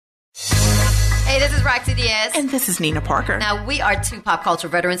this is Roxy Diaz. And this is Nina Parker. Now, we are two pop culture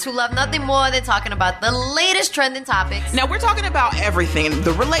veterans who love nothing more than talking about the latest trending topics. Now, we're talking about everything.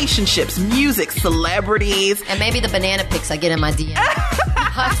 The relationships, music, celebrities. And maybe the banana pics I get in my DM.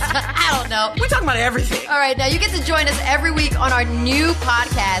 I don't know. We're talking about everything. All right, now you get to join us every week on our new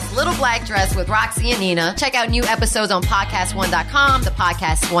podcast, Little Black Dress with Roxy and Nina. Check out new episodes on PodcastOne.com, the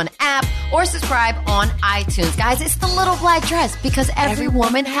Podcast One app, or subscribe on iTunes. Guys, it's the Little Black Dress because every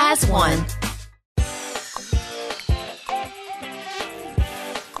woman has one.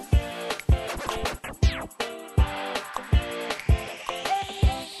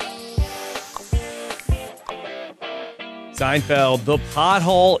 Seinfeld, the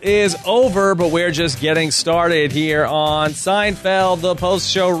pothole is over, but we're just getting started here on Seinfeld, the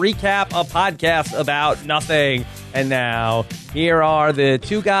post-show recap, a podcast about nothing. And now, here are the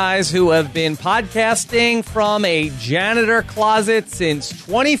two guys who have been podcasting from a janitor closet since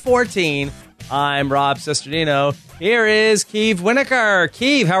 2014. I'm Rob Sesternino. Here is Keeve Winokur.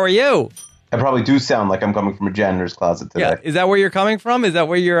 Keeve, how are you? I probably do sound like I'm coming from a janitor's closet today. Yeah, is that where you're coming from? Is that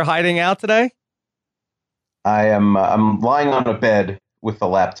where you're hiding out today? I'm lying on a bed with a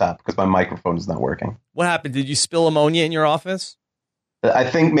laptop because my microphone is not working. What happened? Did you spill ammonia in your office? I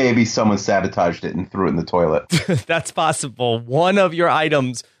think maybe someone sabotaged it and threw it in the toilet. That's possible. One of your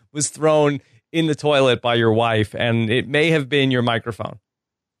items was thrown in the toilet by your wife, and it may have been your microphone.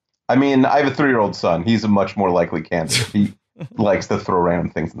 I mean, I have a 3-year-old son. He's a much more likely candidate. He likes to throw random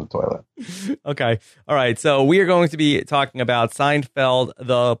things in the toilet. Okay. All right. So we are going to be talking about Seinfeld,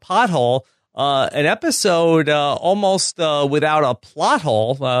 the pothole. An episode almost without a plot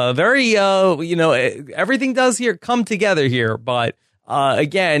hole. Very, everything does here come together here. But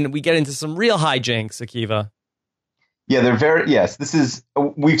again, we get into some real hijinks, Akiva. Yeah, they're very. Yes, this is.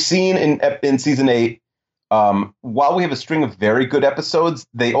 We've seen in season 8. While we have a string of very good episodes,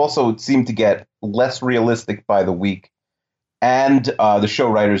 they also seem to get less realistic by the week. And the show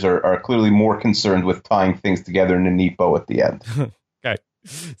writers are clearly more concerned with tying things together in a neat bow at the end. Okay.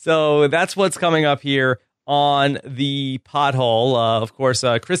 So that's what's coming up here on the pothole. Of course,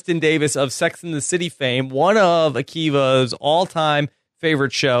 Kristen Davis of Sex and the City fame, one of Akiva's all-time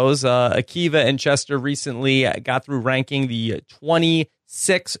favorite shows. Akiva and Chester recently got through ranking the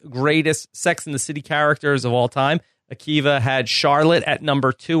 26 greatest Sex and the City characters of all time. Akiva had Charlotte at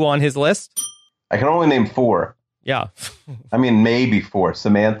number 2 on his list. I can only name 4. Yeah. I mean, maybe 4.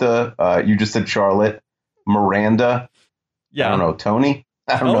 Samantha, you just said Charlotte. Miranda. Yeah. I don't know. Tony.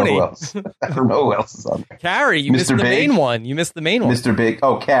 I don't know who else. I don't know who else is on there. Carrie, you missed the main one. You missed the main one. Mr. Big.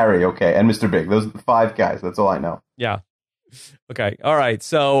 Oh, Carrie. Okay. And Mr. Big. Those are the 5 guys. That's all I know. Yeah. Okay. All right.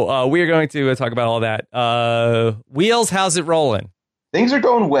 So we are going to talk about all that. Wheels, how's it rolling? Things are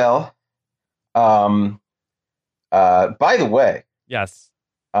going well. By the way. Yes.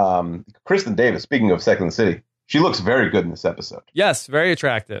 Kristen Davis, speaking of Sex and the City, she looks very good in this episode. Yes. Very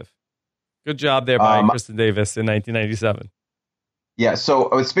attractive. Good job there by Kristen Davis in 1997. Yeah, so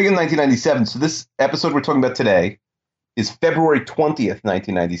speaking of 1997, so this episode we're talking about today is February 20th,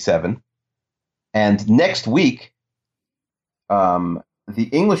 1997. And next week, The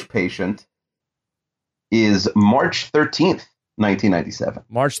English Patient is March 13th, 1997.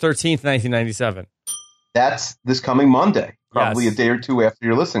 March 13th, 1997. That's this coming Monday, probably Yes. a day or two after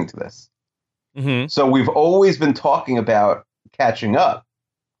you're listening to this. Mm-hmm. So we've always been talking about catching up.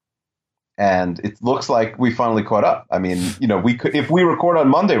 And it looks like we finally caught up. I mean, we could, if we record on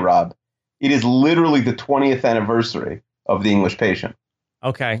Monday, Rob, it is literally the 20th anniversary of The English Patient.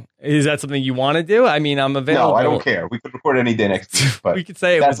 Okay. Is that something you want to do? I mean, I'm available. No, I don't care. We could record any day next week. But we could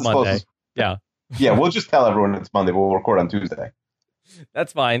say it was Monday. Yeah. Yeah, we'll just tell everyone it's Monday. We'll record on Tuesday.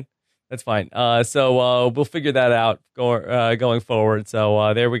 That's fine. That's fine. So we'll figure that out going forward.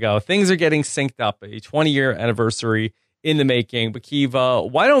 So there we go. Things are getting synced up. A 20-year anniversary in the making. But Kiva,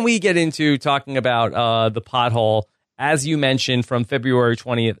 why don't we get into talking about the pothole, as you mentioned, from February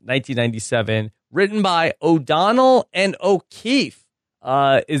 20th, 1997, written by O'Donnell and O'Keefe.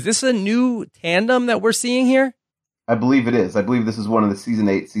 Is this a new tandem that we're seeing here? I believe it is. I believe this is one of the season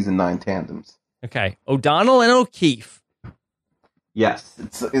 8, season 9 tandems. Okay. O'Donnell and O'Keefe. Yes.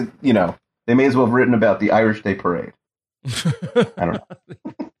 They may as well have written about the Irish Day Parade. I don't know.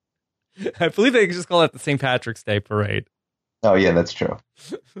 I believe they just call it the St. Patrick's Day Parade. Oh, yeah, that's true.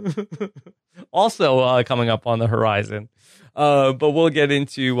 Also coming up on the horizon. But we'll get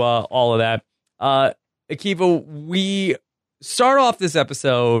into all of that. Akiva, we start off this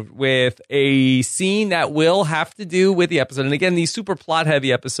episode with a scene that will have to do with the episode. And again, these super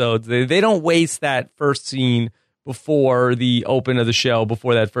plot-heavy episodes, they don't waste that first scene before the open of the show,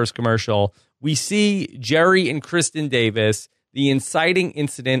 before that first commercial. We see Jerry and Kristen Davis, the inciting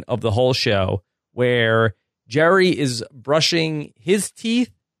incident of the whole show, where Jerry is brushing his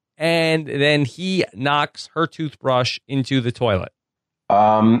teeth and then he knocks her toothbrush into the toilet.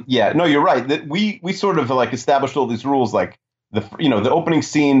 Yeah, no, you're right. That we sort of like established all these rules, like the opening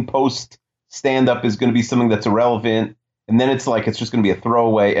scene post stand up is going to be something that's irrelevant, and then it's just going to be a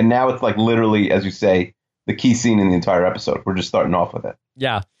throwaway, and now it's like literally, as you say, the key scene in the entire episode. We're just starting off with it.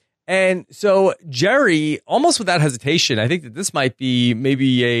 Yeah. And so Jerry, almost without hesitation, I think that this might be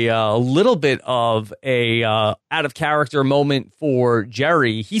maybe a little bit of a out of character moment for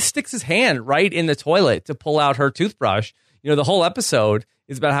Jerry. He sticks his hand right in the toilet to pull out her toothbrush. The whole episode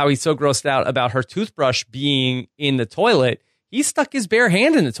is about how he's so grossed out about her toothbrush being in the toilet. He stuck his bare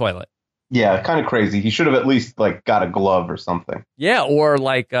hand in the toilet. Yeah, kind of crazy. He should have at least got a glove or something. Yeah, or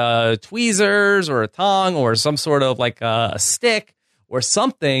tweezers or a tongue or some sort of a stick or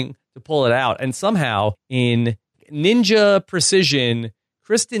something to pull it out. And somehow, in ninja precision,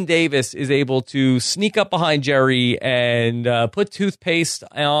 Kristen Davis is able to sneak up behind Jerry and put toothpaste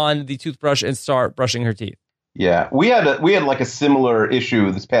on the toothbrush and start brushing her teeth. Yeah, we had a similar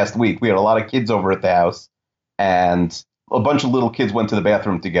issue this past week. We had a lot of kids over at the house, and a bunch of little kids went to the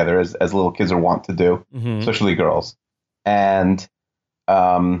bathroom together, as little kids are wont to do, especially girls. And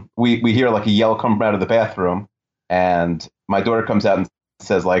we hear a yell come out of the bathroom, and my daughter comes out and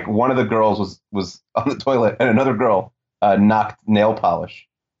says one of the girls was on the toilet, and another girl knocked nail polish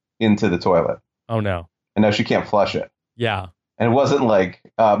into the toilet. Oh no! And now she can't flush it. Yeah, and it wasn't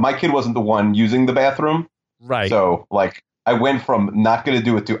my kid wasn't the one using the bathroom. Right. So, I went from not going to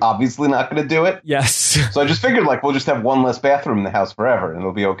do it to obviously not going to do it. Yes. So I just figured, we'll just have one less bathroom in the house forever, and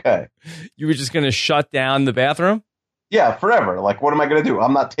it'll be okay. You were just going to shut down the bathroom? Yeah, forever. What am I going to do?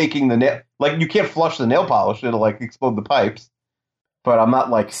 I'm not taking the nail. You can't flush the nail polish. It'll, explode the pipes. But I'm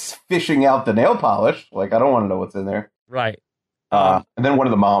not, fishing out the nail polish. I don't want to know what's in there. Right. And then one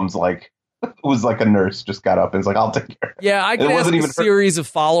of the moms, who's a nurse, just got up and was I'll take care of it. Yeah, I could ask a series of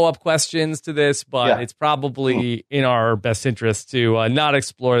follow-up questions to this, but it's probably in our best interest to not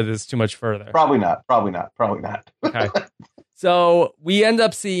explore this too much further. Probably not. Okay. So we end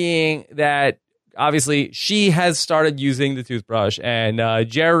up seeing that, obviously, she has started using the toothbrush, and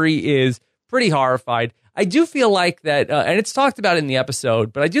Jerry is pretty horrified. I do feel like that, and it's talked about in the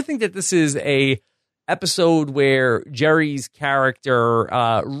episode, but I do think that this is a episode where Jerry's character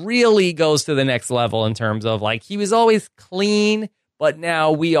really goes to the next level in terms of he was always clean, but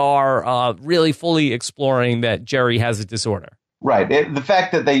now we are really fully exploring that Jerry has a disorder. Right. The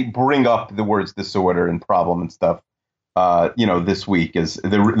fact that they bring up the words disorder and problem and stuff, this week is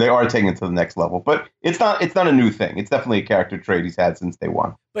they are taking it to the next level. But it's not a new thing. It's definitely a character trait he's had since day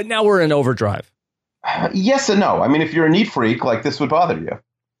one. But now we're in overdrive. Yes and no. I mean, if you're a neat freak, this would bother you.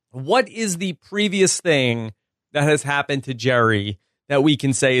 What is the previous thing that has happened to Jerry that we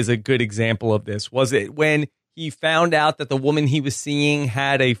can say is a good example of this? Was it when he found out that the woman he was seeing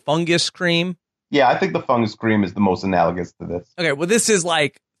had a fungus cream? Yeah, I think the fungus cream is the most analogous to this. Okay, well, this is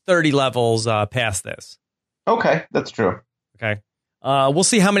 30 levels past this. Okay, that's true. Okay. We'll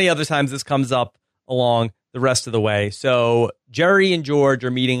see how many other times this comes up along the rest of the way. So Jerry and George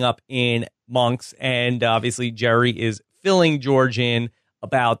are meeting up in Monk's, and obviously Jerry is filling George in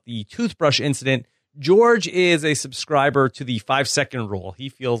about the toothbrush incident. George is a subscriber to the 5-second rule. He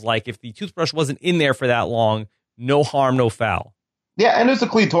feels like if the toothbrush wasn't in there for that long, no harm, no foul. Yeah, and it was a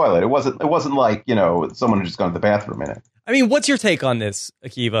clean toilet. It wasn't someone had just gone to the bathroom in it. I mean, what's your take on this,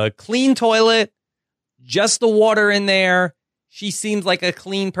 Akiva? Clean toilet, just the water in there. She seems like a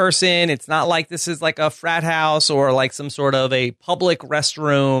clean person. It's not like this is a frat house or some sort of a public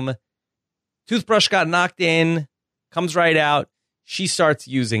restroom. Toothbrush got knocked in, comes right out. She starts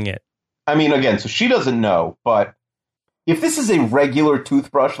using it. I mean, again, so she doesn't know, but if this is a regular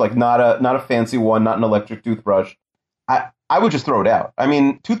toothbrush, not a fancy one, not an electric toothbrush, I would just throw it out. I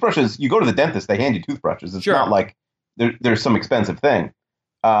mean, toothbrushes, you go to the dentist, they hand you toothbrushes. It's not like there's some expensive thing.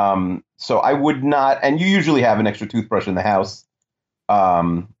 So I would not, and you usually have an extra toothbrush in the house.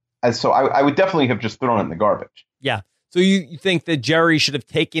 So I would definitely have just thrown it in the garbage. Yeah. So you think that Jerry should have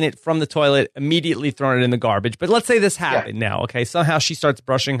taken it from the toilet, immediately thrown it in the garbage. But let's say this happened now. Okay. Somehow she starts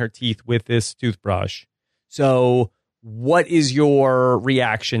brushing her teeth with this toothbrush. So what is your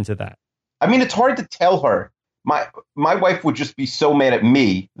reaction to that? I mean, it's hard to tell her. My wife would just be so mad at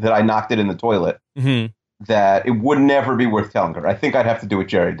me that I knocked it in the toilet that it would never be worth telling her. I think I'd have to do what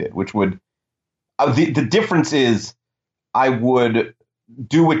Jerry did, which would the difference is I would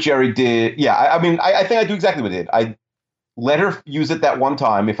do what Jerry did. Yeah, I mean, I think I do exactly what he did. I let her use it that one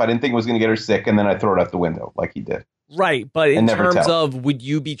time if I didn't think it was going to get her sick, and then I throw it out the window like he did. Right, but in terms of, would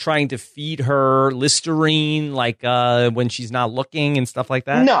you be trying to feed her Listerine when she's not looking and stuff like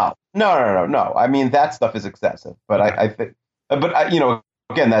that? No. I mean, that stuff is excessive, but I think,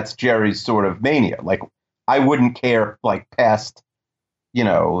 again, that's Jerry's sort of mania. Like, I wouldn't care like past,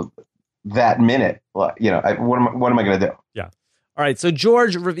 that minute. What am I going to do? Yeah. All right. So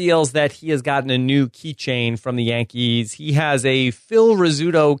George reveals that he has gotten a new keychain from the Yankees. He has a Phil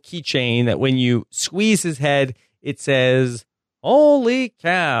Rizzuto keychain that when you squeeze his head, it says, "Holy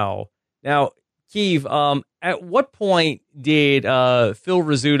cow." Now, Keeve, at what point did Phil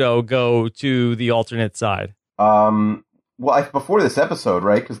Rizzuto go to the alternate side? Before this episode,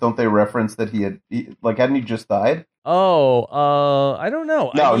 right? Because don't they reference that hadn't he just died? Oh, I don't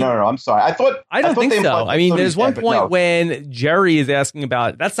know. No. I'm sorry. I don't think so. I mean, there's one point when Jerry is asking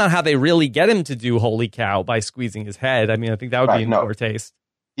about, that's not how they really get him to do "Holy cow" by squeezing his head. I mean, I think that would be in poor taste.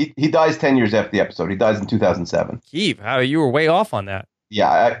 He dies 10 years after the episode. He dies in 2007. Keeve, you were way off on that.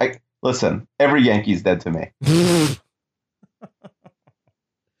 Yeah, listen, every Yankee's dead to me.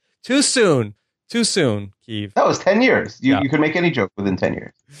 Too soon, Keeve. That was 10 years. You could make any joke within 10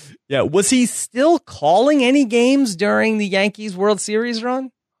 years. Yeah. Was he still calling any games during the Yankees World Series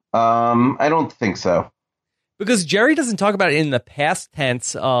run? I don't think so. Because Jerry doesn't talk about it in the past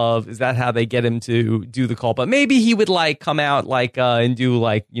tense of, is that how they get him to do the call? But maybe he would come out and do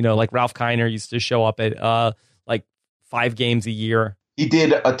like Ralph Kiner used to show up at 5 games a year. He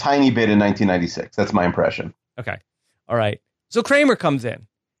did a tiny bit in 1996. That's my impression. Okay. All right. So Kramer comes in.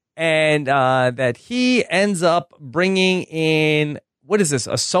 And that he ends up bringing in, what is this,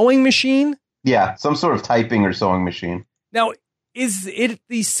 a sewing machine? Yeah, some sort of typing or sewing machine. Now, is it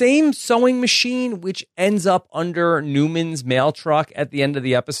the same sewing machine which ends up under Newman's mail truck at the end of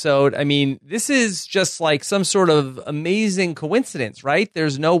the episode? I mean, this is just like some sort of amazing coincidence, right?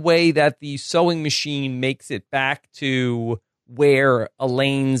 There's no way that the sewing machine makes it back to where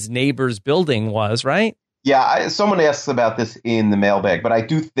Elaine's neighbor's building was, right? Yeah, someone asks about this in the mailbag, but I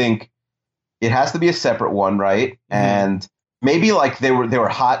do think it has to be a separate one, right? Mm-hmm. And maybe they were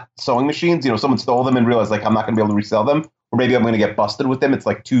hot sewing machines. Someone stole them and realized I'm not going to be able to resell them, or maybe I'm going to get busted with them. It's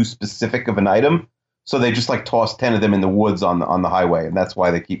too specific of an item, so they just toss 10 of them in the woods on the highway, and that's why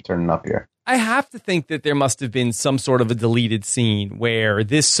they keep turning up here. I have to think that there must have been some sort of a deleted scene where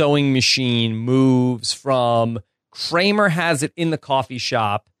this sewing machine moves from Kramer has it in the coffee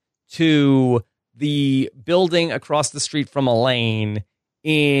shop to the building across the street from Elaine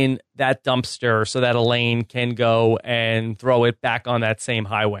in that dumpster so that Elaine can go and throw it back on that same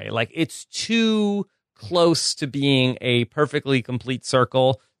highway. It's too close to being a perfectly complete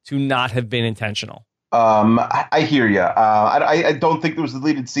circle to not have been intentional. I hear you. I don't think there was a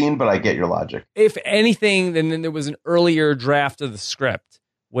deleted scene, but I get your logic. If anything, then there was an earlier draft of the script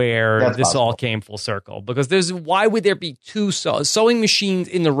where That's this possible. all came full circle. Because why would there be two sewing machines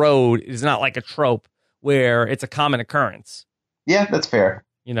in the road is not like a trope where it's a common occurrence. Yeah, that's fair.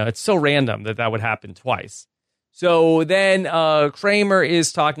 It's so random that would happen twice. So then Kramer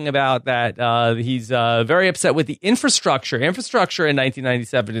is talking about that he's very upset with the infrastructure. Infrastructure in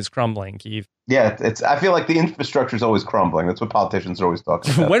 1997 is crumbling, Keith. Yeah, I feel like the infrastructure is always crumbling. That's what politicians are always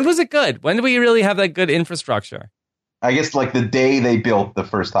talking about. When was it good? When did we really have that good infrastructure? I guess the day they built the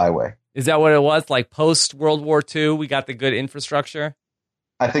first highway. Is that what it was? Post World War II, we got the good infrastructure?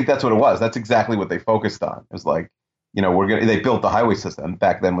 I think that's what it was. That's exactly what they focused on. It was they built the highway system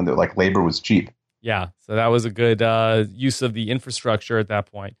back then when labor was cheap. Yeah, so that was a good use of the infrastructure at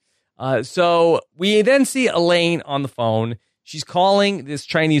that point. So we then see Elaine on the phone. She's calling this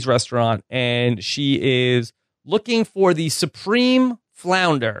Chinese restaurant, and she is looking for the Supreme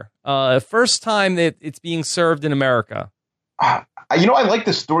Flounder. First time that it's being served in America. I like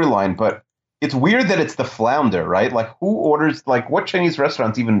the storyline, but it's weird that it's the flounder, right? Who orders, what Chinese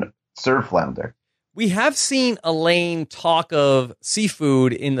restaurants even serve flounder? We have seen Elaine talk of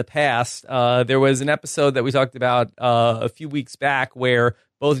seafood in the past. There was an episode that we talked about a few weeks back where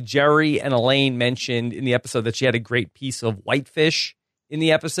both Jerry and Elaine mentioned in the episode that she had a great piece of whitefish in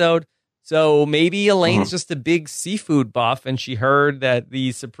the episode. So maybe Elaine's just a big seafood buff, and she heard that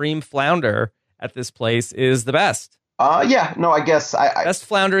the Supreme Flounder at this place is the best. Yeah, no, I guess best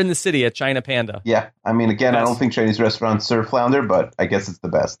flounder in the city at China Panda. Yeah, I mean, again, best. I don't think Chinese restaurants serve flounder, but I guess it's the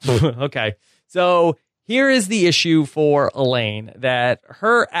best. Okay, so here is the issue for Elaine, that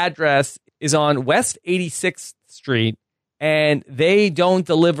her address is on West 86th Street, and they don't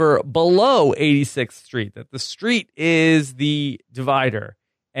deliver below 86th Street, that the street is the divider.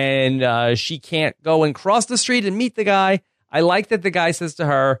 And she can't go and cross the street and meet the guy. I like that the guy says to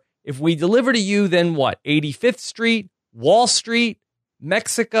her, if we deliver to you, then what? 85th Street, Wall Street,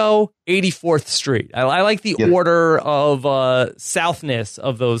 Mexico, 84th Street. I like the order of southness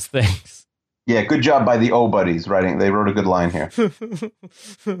of those things. Yeah, good job by the O Buddies writing. They wrote a good line here.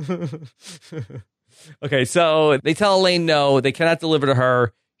 Okay, so they tell Elaine no, they cannot deliver to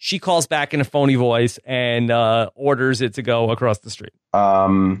her. She calls back in a phony voice and orders it to go across the street. I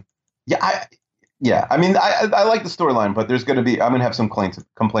mean, I like the storyline, but I'm going to have some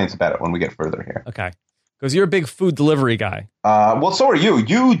complaints about it when we get further here. Okay, because you're a big food delivery guy. Well, so are you.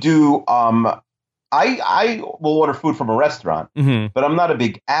 You do. I will order food from a restaurant, but I'm not a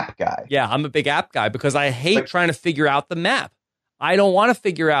big app guy. Yeah, I'm a big app guy because I hate trying to figure out the map. I don't want to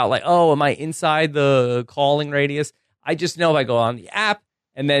figure out like, oh, am I inside the calling radius? I just know if I go on the app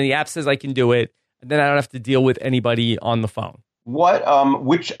and then the app says I can do it, and then I don't have to deal with anybody on the phone.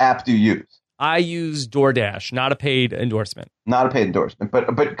 Which app do you use? I use DoorDash, not a paid endorsement. Not a paid endorsement,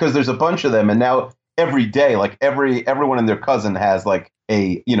 but because there's a bunch of them, and now every day, like everyone and their cousin has like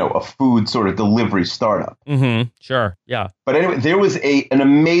a food sort of delivery startup. Sure, yeah. But anyway, there was an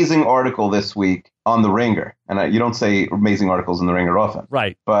amazing article this week on The Ringer, and you don't say amazing articles in The Ringer often,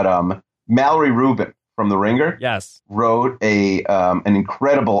 right? But Mallory Rubin from The Ringer, yes, wrote an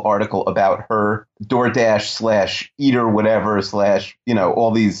incredible article about her DoorDash / Eater whatever /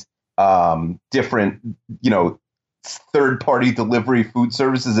 all these different third-party delivery food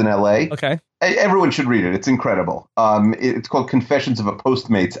services in LA. Okay. Everyone should read it. It's incredible. It's called Confessions of a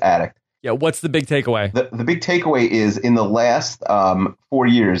Postmates Addict. Yeah, what's the big takeaway? The big takeaway is in the last 4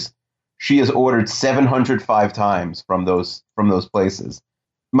 years, she has ordered 705 times from those places.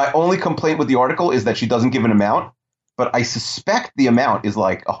 My only complaint with the article is that she doesn't give an amount, but I suspect the amount is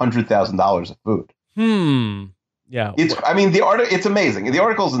like $100,000 of food. Yeah. It's amazing. The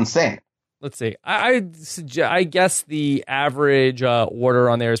article's insane. Let's see. I guess the average order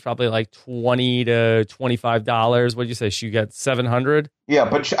on there is probably like $20 to $25. What did you say? She got 700. Yeah,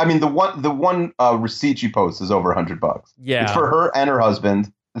 but the one receipt she posts is over $100. Yeah, it's for her and her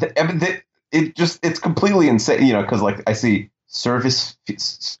husband. It's completely insane. Because like I see service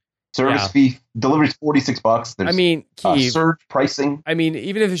fee delivery's $46. There's Keith, surge pricing.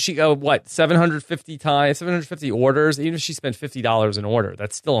 Even if she go 750 orders, even if she spent $50 an order,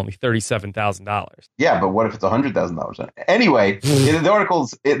 that's still only $37,000. Yeah, but what if it's $100,000? Anyway, the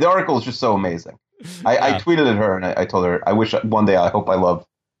article is just so amazing. I tweeted at her and I told her I wish one day I hope I love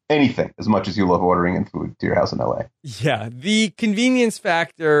anything as much as you love ordering in food to your house in LA. Yeah, the convenience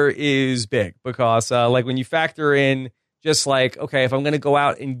factor is big because like when you factor in. Just like, okay, if I'm going to go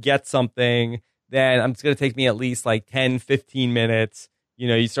out and get something, then it's going to take me at least like 10, 15 minutes.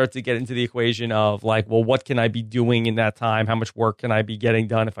 You start to get into the equation of like, well, what can I be doing in that time? How much work can I be getting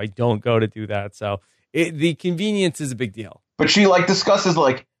done if I don't go to do that? So the convenience is a big deal. But she like discusses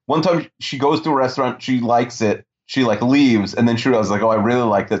like one time she goes to a restaurant, she likes it, she like leaves, and then she was like, oh, I really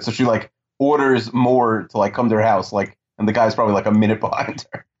like that. So she like orders more to like come to her house, like, and the guy's probably like a minute behind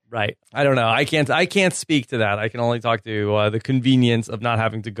her. Right. I don't know. I can't speak to that. I can only talk to the convenience of not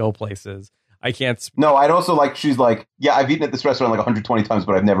having to go places. I can't. No, I'd also like, she's like, yeah, I've eaten at this restaurant like 120 times,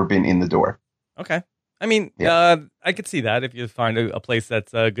 but I've never been in the door. Okay. I could see that if you find a place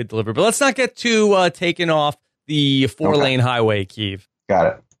that's good delivery. But let's not get too taken off the 4-lane highway, Keith. Got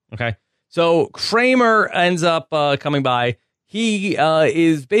it. Okay. So Kramer ends up coming by. He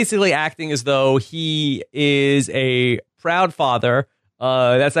is basically acting as though he is a proud father.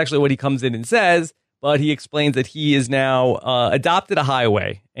 That's actually what he comes in and says, but he explains that he is now adopted a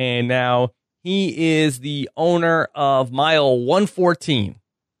highway, and now he is the owner of mile 114.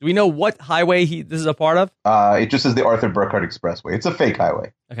 Do we know what highway this is a part of? It just says the Arthur Burkhardt Expressway. It's a fake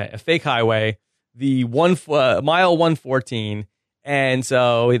highway. Okay, a fake highway, the mile 114, and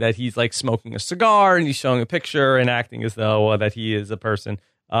so that he's like smoking a cigar, and he's showing a picture and acting as though that he is a person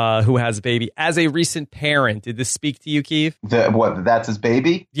who has a baby. As a recent parent, did this speak to you, Keith? That's his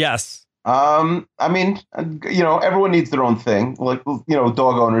baby? Yes. Everyone needs their own thing. Like, dog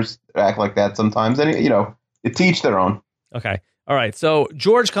owners act like that sometimes. And, to each their own. Okay. All right. So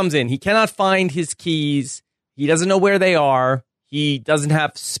George comes in. He cannot find his keys. He doesn't know where they are. He doesn't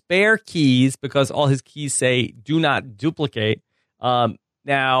have spare keys because all his keys say do not duplicate.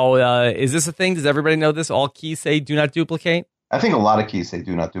 Now, is this a thing? Does everybody know this? All keys say do not duplicate? I think a lot of keys say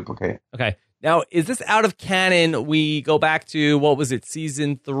do not duplicate. Okay. Now, is this out of canon? We go back to, what was it,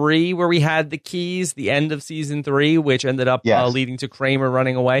 season 3, where we had the keys, the end of season 3, which ended up leading to Kramer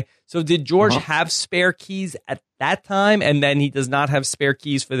running away. So did George have spare keys at that time, and then he does not have spare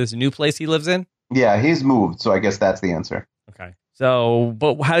keys for this new place he lives in? Yeah, he's moved, so I guess that's the answer. Okay. So,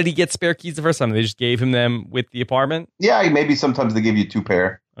 but how did he get spare keys the first time? They just gave him them with the apartment? Yeah, maybe sometimes they give you 2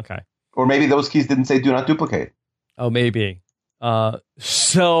 pair. Okay. Or maybe those keys didn't say do not duplicate. Oh, maybe.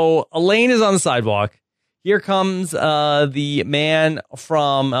 So Elaine is on the sidewalk. here comes the man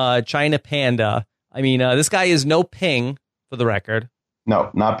from China Panda. I mean, this guy is no Ping, for the record.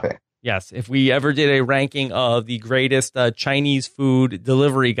 No, not Ping. Yes, if we ever did a ranking of the greatest Chinese food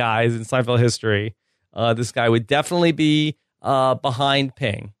delivery guys in Seinfeld history, this guy would definitely be behind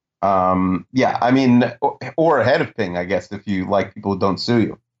Ping. Yeah, I mean, or ahead of Ping, I guess, if you like people who don't sue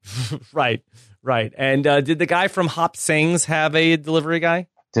you. Right. And did the guy from Hop Sings have a delivery guy?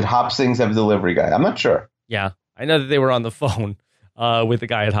 Did Hop Sings have a delivery guy? I'm not sure. Yeah, I know that they were on the phone with the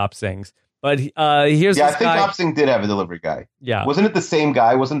guy at Hop Sings. But here's I this think guy. Hop Sing did have a delivery guy. Yeah. Wasn't it the same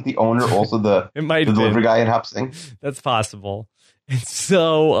guy? Wasn't the owner also the delivery guy at Hop Sing? That's possible. And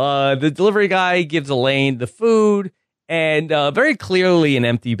so the delivery guy gives Elaine the food and very clearly an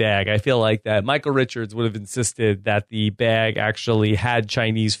empty bag. I feel like that Michael Richards would have insisted that the bag actually had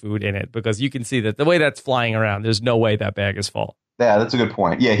Chinese food in it, because you can see that the way that's flying around, there's no way that bag is full. Yeah, that's a good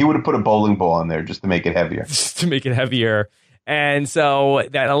point. Yeah, he would have put a bowling ball in there just to make it heavier. Just to make it heavier. And so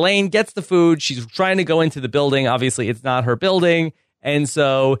that Elaine gets the food. She's trying to go into the building. Obviously, it's not her building. And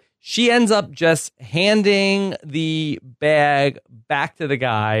so she ends up just handing the bag back to the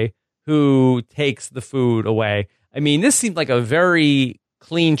guy who takes the food away. I mean, this seemed like a very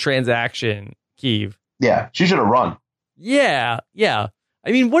clean transaction, Keeve. Yeah, she should have run. Yeah.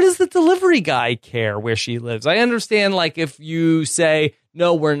 I mean, what does the delivery guy care where she lives? I understand, like, if you say,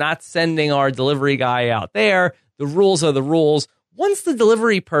 no, we're not sending our delivery guy out there, the rules are the rules. Once the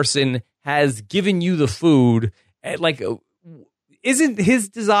delivery person has given you the food, like, isn't his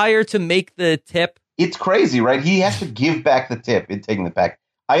desire to make the tip? It's crazy, right? He has to give back the tip in taking it back.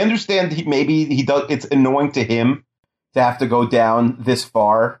 I understand maybe he does. It's annoying to him to have to go down this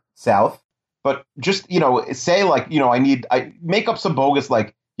far south, but just, say like, I make up some bogus,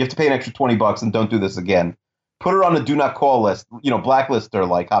 like you have to pay an extra $20 and don't do this again. Put her on a do not call list, blacklist her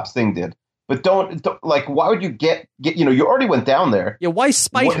like Hop Sing did. But don't like, why would you get, you already went down there. Yeah, why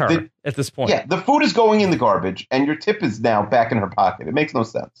spite her at this point? Yeah, the food is going in the garbage and your tip is now back in her pocket. It makes no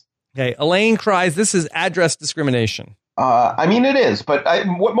sense. Okay, Elaine cries, this is address discrimination. I mean, it is, but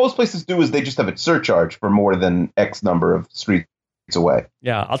what most places do is they just have a surcharge for more than X number of streets away.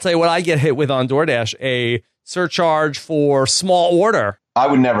 Yeah, I'll tell you what I get hit with on DoorDash, a surcharge for small order. I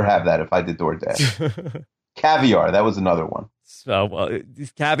would never have that if I did DoorDash. Caviar, that was another one. So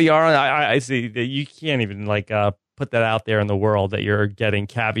caviar, I see that you can't even put that out there in the world that you're getting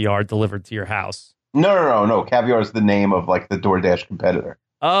caviar delivered to your house. No. Caviar is the name of like the DoorDash competitor.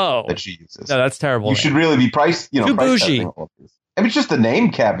 Oh, that she uses. No, that's terrible. You should really be priced, too price bougie. All this. I mean, it's just the name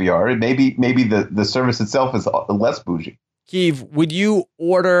caviar. Maybe the service itself is less bougie. Keeve, would you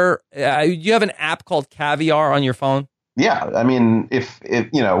order? You have an app called Caviar on your phone? Yeah, I mean, if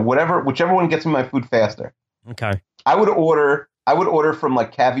whichever one gets me my food faster. Okay. I would order from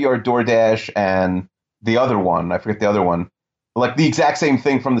like Caviar, DoorDash, and the other one. I forget the other one. Like the exact same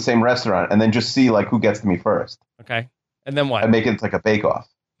thing from the same restaurant, and then just see like who gets to me first. Okay. And then what? I make it like a bake-off.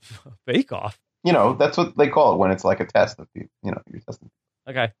 Bake-off? That's what they call it when it's like a test of you. You're testing.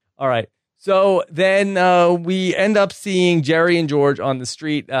 Okay. All right. So then we end up seeing Jerry and George on the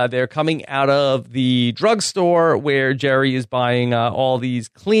street. They're coming out of the drugstore where Jerry is buying all these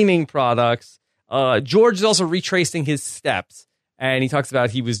cleaning products. George is also retracing his steps. And he talks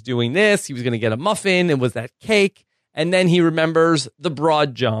about he was doing this. He was going to get a muffin. It was that cake. And then he remembers the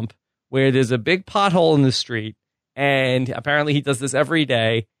broad jump where there's a big pothole in the street. And apparently he does this every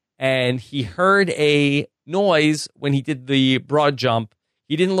day. And he heard a noise when he did the broad jump.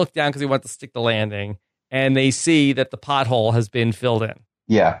 He didn't look down because he wanted to stick the landing. And they see that the pothole has been filled in.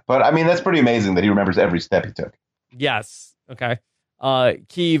 Yeah, but I mean, that's pretty amazing that he remembers every step he took. Yes. Okay.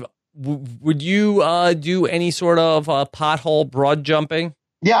 Keeve, would you do any sort of pothole broad jumping?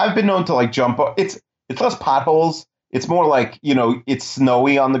 Yeah, I've been known to like jump. It's less potholes. It's more like, it's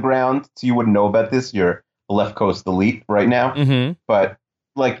snowy on the ground. So you wouldn't know about this. You're a left coast elite right now. Mm-hmm. But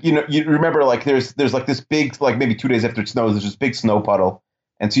like, you remember like there's like this big, like maybe 2 days after it snows, there's this big snow puddle.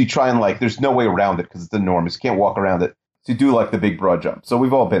 And so you try and like, there's no way around it because it's enormous. You can't walk around it. So you do like the big broad jump. So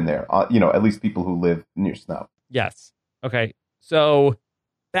we've all been there, at least people who live near snow. Yes. Okay. So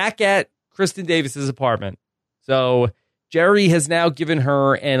back at Kristen Davis's apartment. So Jerry has now given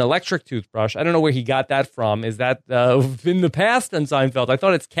her an electric toothbrush. I don't know where he got that from. Is that in the past on Seinfeld? I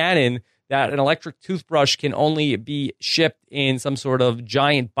thought it's canon that an electric toothbrush can only be shipped in some sort of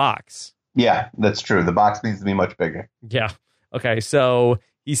giant box. Yeah, that's true. The box needs to be much bigger. Yeah. Okay. So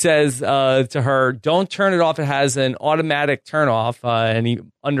he says to her, don't turn it off. It has an automatic turn off. And he,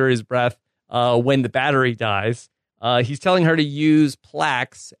 under his breath, when the battery dies, he's telling her to use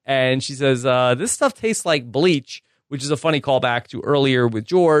Plax. And she says, this stuff tastes like bleach, which is a funny callback to earlier with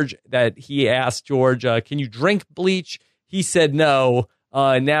George that he asked George, can you drink bleach? He said no.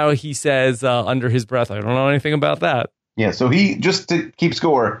 Now he says under his breath, I don't know anything about that. Yeah, so he, just to keep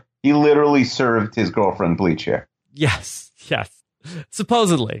score, he literally served his girlfriend bleach here. Yes.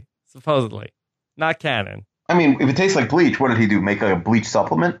 Supposedly. Not canon. I mean, if it tastes like bleach, what did he do? Make a bleach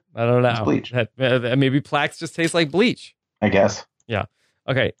supplement? I don't know. It's bleach. Maybe Plax just tastes like bleach. I guess. Yeah.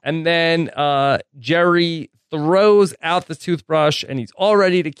 Okay. And then Jerry throws out the toothbrush and he's all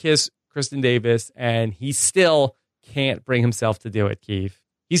ready to kiss Kristen Davis, and he still can't bring himself to do it, Keith.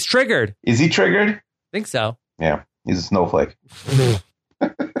 He's triggered. Is he triggered? Think so. Yeah. He's a snowflake.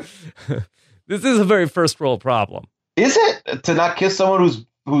 This is a very first world problem. Is it to not kiss someone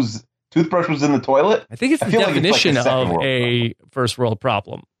whose toothbrush was in the toilet? I think it's the definition of a first world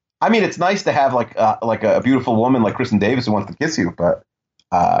problem. I mean, it's nice to have like a beautiful woman like Kristen Davis who wants to kiss you, but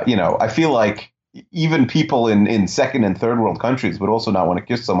I feel like even people in second and third world countries would also not want to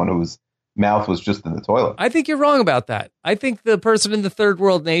kiss someone whose mouth was just in the toilet. I think you're wrong about that. I think the person in the third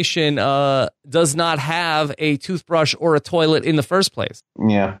world nation does not have a toothbrush or a toilet in the first place.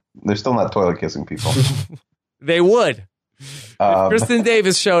 Yeah, they're still not toilet kissing people. They would. If Kristen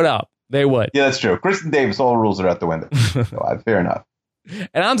Davis showed up, they would. Yeah, that's true. Kristen Davis, all rules are out the window. So, fair enough.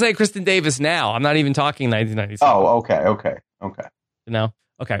 And I'm saying Kristen Davis now. I'm not even talking 1997. Oh, okay. No?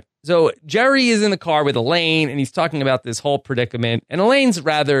 Okay. So Jerry is in the car with Elaine, and he's talking about this whole predicament. And Elaine's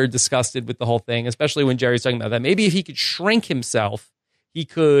rather disgusted with the whole thing, especially when Jerry's talking about that. Maybe if he could shrink himself, he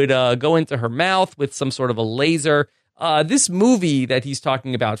could go into her mouth with some sort of a laser. This movie that he's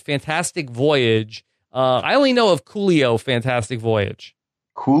talking about, Fantastic Voyage, I only know of Coolio Fantastic Voyage.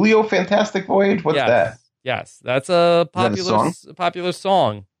 Coolio Fantastic Voyage? What's that? Yes, that's a popular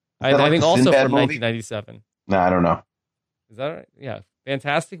song. I Like think also Sinbad from movie? 1997. No, I don't know. Is that right? Yeah.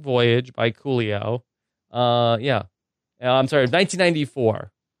 Fantastic Voyage by Coolio. Yeah. I'm sorry,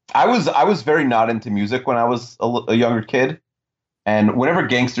 1994. I was very not into music when I was a younger kid. And whenever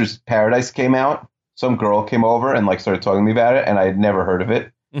Gangster's Paradise came out, some girl came over and started talking to me about it, and I had never heard of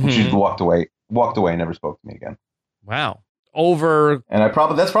it. Mm-hmm. She just walked away and never spoke to me again. Wow. Over. And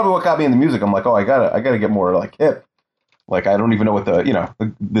that's probably what got me into music. I'm like, oh, I gotta get more hip. I don't even know what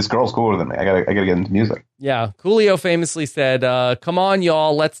this girl's cooler than me. I gotta get into music. Yeah. Coolio famously said, come on,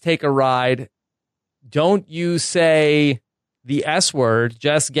 y'all, let's take a ride. Don't you say the S word,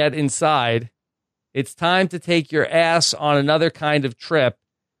 just get inside. It's time to take your ass on another kind of trip,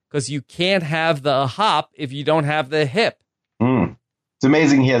 because you can't have the hop if you don't have the hip. It's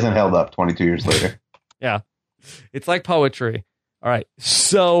amazing he hasn't held up 22 years later. Yeah. It's like poetry. All right.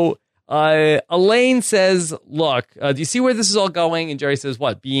 So Elaine says, look, do you see where this is all going? And Jerry says,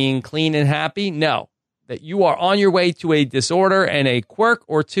 what? Being clean and happy? No. That you are on your way to a disorder and a quirk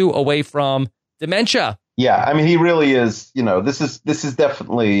or two away from dementia. Yeah. I mean, he really is, this is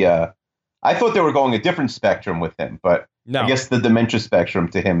definitely, I thought they were going a different spectrum with him, but no. I guess the dementia spectrum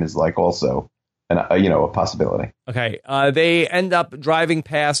to him is also a possibility. Okay. They end up driving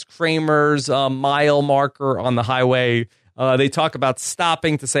past Kramer's mile marker on the highway. They talk about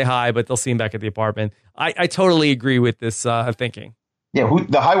stopping to say hi, but they'll see him back at the apartment. I totally agree with this thinking. Yeah,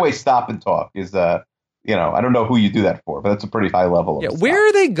 the highway stop and talk is, I don't know who you do that for, but that's a pretty high level. Where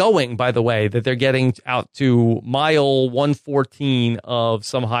are they going, by the way, that they're getting out to mile 114 of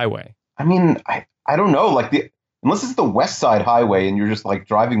some highway? I mean, I don't know. Unless it's the West Side Highway and you're just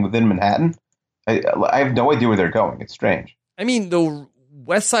driving within Manhattan, I have no idea where they're going. It's strange. I mean, the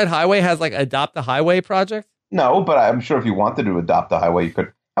West Side Highway has Adopt a Highway project? No, but I'm sure if you wanted to adopt a highway, you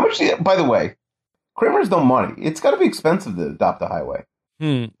could. How much? By the way, Kramer's no money. It's got to be expensive to adopt a highway.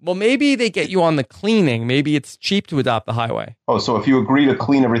 Well, maybe they get you on the cleaning. Maybe it's cheap to adopt the highway. Oh, so if you agree to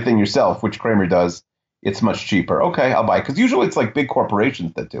clean everything yourself, which Kramer does, it's much cheaper. Okay, I'll buy it. Because usually it's big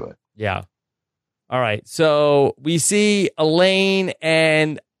corporations that do it. Yeah. All right. So we see Elaine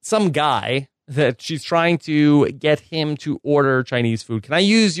and some guy that she's trying to get him to order Chinese food. Can I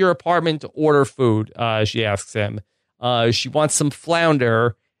use your apartment to order food? She asks him. She wants some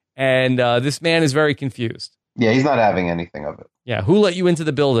flounder, and this man is very confused. Yeah, he's not having anything of it. Yeah, who let you into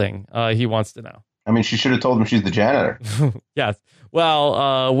the building? He wants to know. I mean, she should have told him she's the janitor. Yes.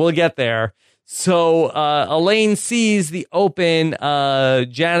 Well, we'll get there. So Elaine sees the open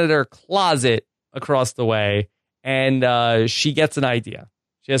janitor closet across the way, and she gets an idea.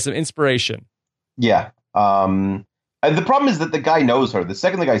 She has some inspiration. Yeah. The problem is that the guy knows her. The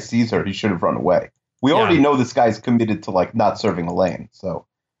second the guy sees her, he should have run away. We already know this guy's committed to not serving Elaine. So,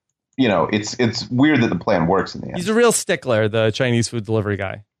 it's weird that the plan works in the end. He's a real stickler, the Chinese food delivery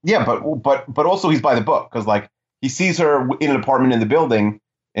guy. Yeah, but also he's by the book because he sees her in an apartment in the building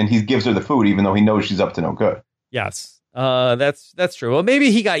and he gives her the food even though he knows she's up to no good. Yes. That's true. Well,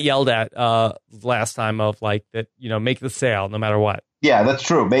 maybe he got yelled at last time of like that, make the sale no matter what. Yeah, that's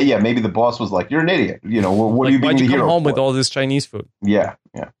true. Maybe the boss was like, "You're an idiot. What are you being why'd the you come hero home for?" with all this Chinese food? Yeah.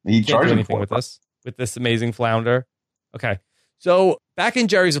 He Can't charged do him anything for it. with this amazing flounder. Okay. So back in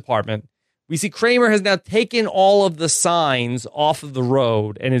Jerry's apartment, we see Kramer has now taken all of the signs off of the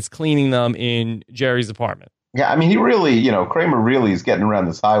road and is cleaning them in Jerry's apartment. Yeah, I mean, he really, Kramer really is getting around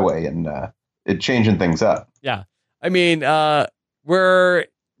this highway and it changing things up. Yeah. I mean, we're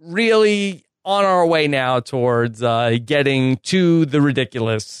really on our way now towards getting to the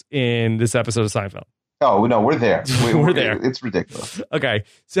ridiculous in this episode of Seinfeld. Oh, no, we're there. We're there. It's ridiculous. Okay.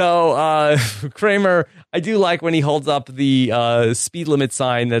 So Kramer, I do like when he holds up the speed limit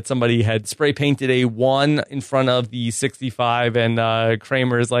sign that somebody had spray painted a 1 in front of the 65. And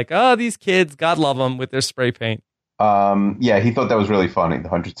Kramer is like, oh, these kids, God love them with their spray paint. Yeah, he thought that was really funny, the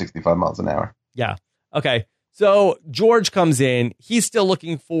 165 miles an hour. Yeah. Okay. So George comes in. He's still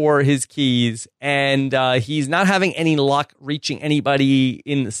looking for his keys, and he's not having any luck reaching anybody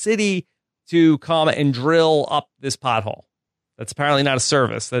in the city to come and drill up this pothole. That's apparently not a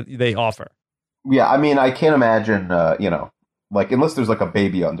service that they offer. Yeah, I mean, I can't imagine, unless there's like a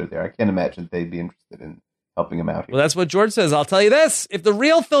baby under there, I can't imagine they'd be interested in helping him out here. Well, that's what George says. I'll tell you this. If the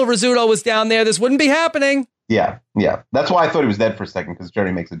real Phil Rizzuto was down there, this wouldn't be happening. Yeah. That's why I thought he was dead for a second, because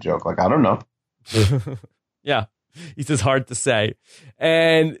Jerry makes a joke. Like, I don't know. Yeah. He says, hard to say.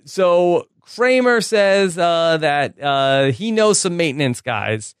 And so Kramer says that he knows some maintenance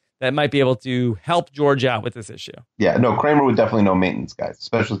guys that might be able to help George out with this issue. Yeah, no, Kramer would definitely know maintenance guys,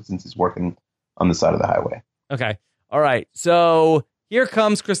 especially since he's working on the side of the highway. Okay. All right. So here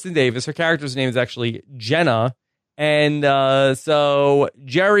comes Kristen Davis. Her character's name is actually Jenna. And so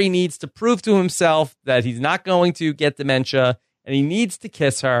Jerry needs to prove to himself that he's not going to get dementia, and he needs to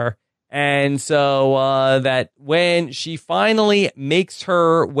kiss her. And so that when she finally makes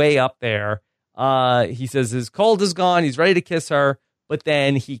her way up there, he says his cold is gone. He's ready to kiss her. But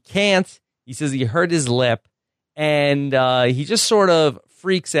then he can't. He says he hurt his lip, and he just sort of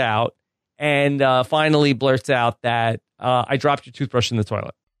freaks out and finally blurts out that I dropped your toothbrush in the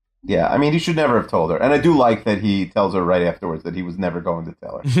toilet. Yeah, I mean, he should never have told her. And I do like that he tells her right afterwards that he was never going to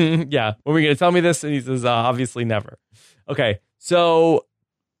tell her. Yeah, when are we going to tell me this? And he says, obviously never. Okay, so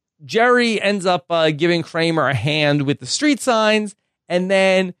Jerry ends up giving Kramer a hand with the street signs, and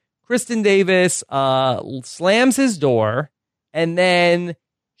then Kristen Davis slams his door. And then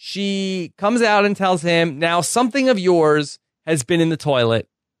she comes out and tells him, now something of yours has been in the toilet.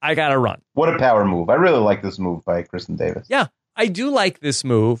 I got to run. What a power move. I really like this move by Kristen Davis. Yeah, I do like this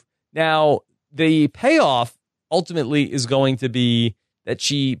move. Now, the payoff ultimately is going to be that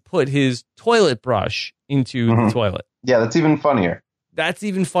she put his toilet brush into the toilet. Yeah, that's even funnier. That's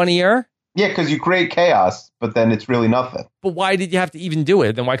even funnier? Yeah, because you create chaos, but then it's really nothing. But why did you have to even do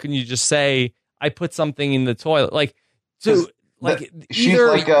it? Then why couldn't you just say, I put something in the toilet? She's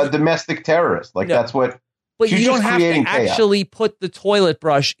like a domestic terrorist. Like, that's what. But you don't have to actually put the toilet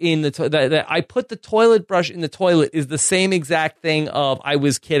brush in the toilet. I put the toilet brush in the toilet is the same exact thing of I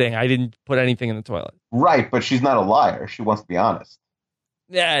was kidding. I didn't put anything in the toilet. Right, but she's not a liar. She wants to be honest.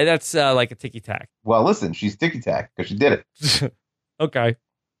 Yeah, that's like a ticky-tack. Well, listen, she's ticky-tack because she did it. Okay.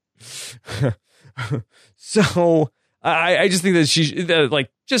 So I just think that she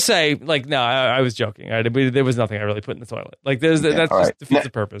just say no, I was joking. There was nothing I really put in the toilet. Just defeats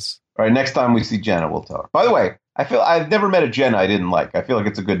the purpose. All right, next time we see Jenna, we'll tell her. By the way, I've never met a Jenna I didn't like. I feel like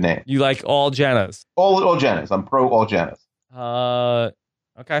it's a good name. You like all Jennas? All Jennas. I'm pro all Jennas.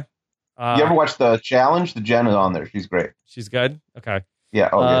 Okay. You ever watch The Challenge? The Jenna on there. She's great. She's good. Okay. Yeah.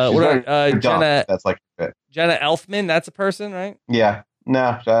 Oh, yeah. She's very Jenna? That's like fit. Jenna Elfman. That's a person, right? Yeah.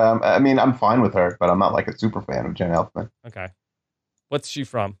 No, I mean, I'm fine with her, but I'm not like a super fan of Jenna Elfman. Okay. What's she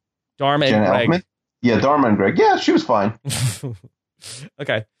from? Dharma Jenna and Greg. Elfman? Yeah, Dharma and Greg. Yeah, she was fine.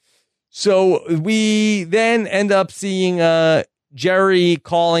 Okay. So we then end up seeing Jerry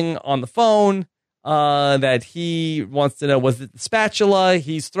calling on the phone that he wants to know, was it the spatula?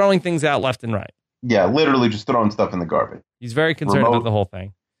 He's throwing things out left and right. Yeah, literally just throwing stuff in the garbage. He's very concerned about the whole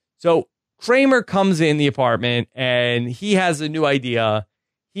thing. So Kramer comes in the apartment and he has a new idea.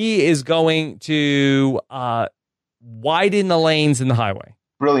 He is going to widen the lanes in the highway.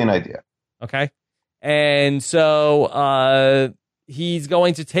 Brilliant idea. Okay. And so he's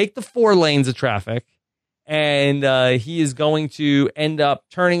going to take the 4 lanes of traffic and he is going to end up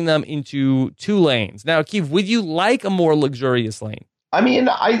turning them into 2 lanes. Now, Keith, would you like a more luxurious lane? I mean,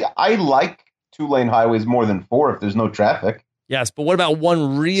 I like 2-lane highways more than 4 if there's no traffic. Yes, but what about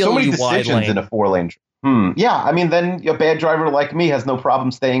one really wide lane? So many decisions in a 4-lane. Yeah, I mean, then a bad driver like me has no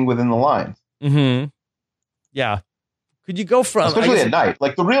problem staying within the lines. Mm-hmm. Yeah. Could you go from especially at night?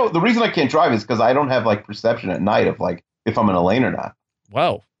 Like the reason I can't drive is because I don't have like perception at night of like if I'm in a lane or not.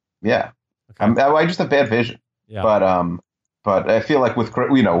 Whoa. Yeah. Okay. I just have bad vision. Yeah. But I feel like with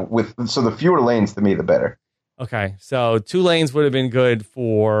the fewer lanes to me, the better. Okay. So 2 lanes would have been good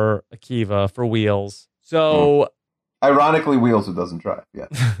for Akiva for Wheels. So ironically, Wheels who doesn't drive. Yeah.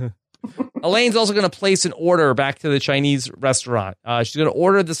 Elaine's also going to place an order back to the Chinese restaurant. She's going to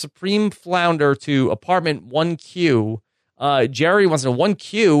order the Supreme Flounder to apartment 1Q. Jerry wants to know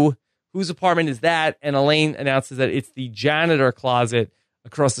 1Q. Whose apartment is that? And Elaine announces that it's the janitor closet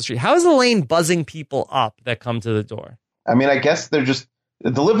across the street. How is Elaine buzzing people up that come to the door? I mean, I guess the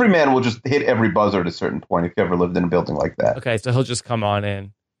delivery man will just hit every buzzer at a certain point if you ever lived in a building like that. Okay, so he'll just come on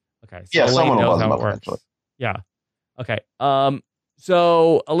in. Okay, so yeah, Elaine someone will knows buzz him how up it works. eventually. Yeah. Okay.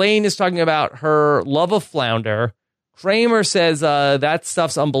 So Elaine is talking about her love of flounder. Kramer says that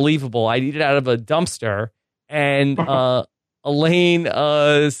stuff's unbelievable. I'd eat it out of a dumpster. And Elaine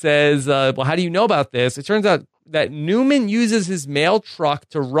says, well, how do you know about this? It turns out that Newman uses his mail truck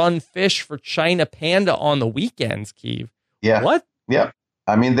to run fish for China Panda on the weekends, Keeve. Yeah. What? Yeah.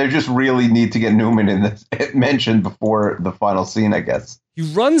 I mean, they just really need to get Newman in this mentioned before the final scene, I guess. He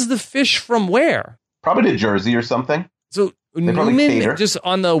runs the fish from where? Probably to Jersey or something. So Newman just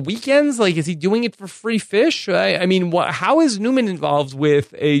on the weekends, like, is he doing it for free fish? I mean, how is Newman involved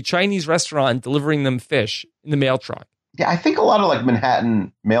with a Chinese restaurant delivering them fish in the mail truck? Yeah, I think a lot of like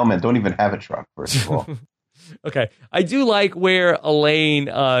Manhattan mailmen don't even have a truck, first of all. Okay. I do like where Elaine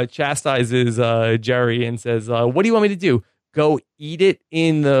chastises Jerry and says, what do you want me to do? Go eat it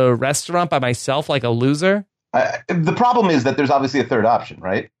in the restaurant by myself like a loser? The problem is that there's obviously a third option,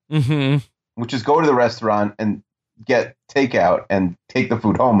 right? Mm-hmm. Which is go to the restaurant and get takeout and take the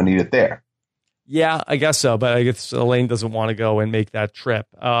food home and eat it there. Yeah, I guess so. But I guess Elaine doesn't want to go and make that trip.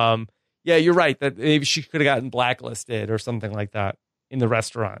 Yeah, you're right. That maybe she could have gotten blacklisted or something like that in the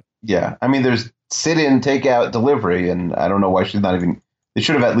restaurant. Yeah. I mean, there's sit-in, takeout, delivery, and I don't know why she's not even... They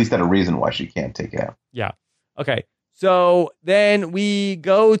should have at least had a reason why she can't take out. Yeah. Okay. So then we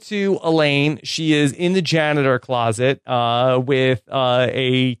go to Elaine. She is in the janitor closet with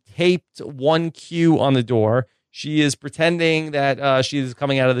a taped 1Q on the door. She is pretending that she is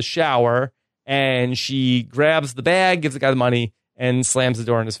coming out of the shower, and she grabs the bag, gives the guy the money, and slams the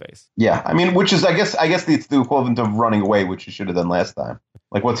door in his face. Yeah, I mean, which is, I guess it's the equivalent of running away, which he should have done last time.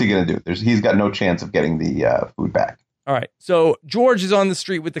 Like, what's he going to do? He's got no chance of getting the food back. All right, so George is on the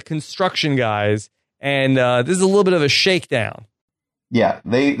street with the construction guys, and this is a little bit of a shakedown. Yeah,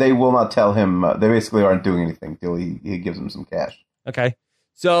 they will not tell him. They basically aren't doing anything till he gives them some cash. Okay,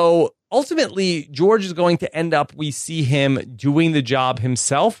 so ultimately, George is going to end up, we see him doing the job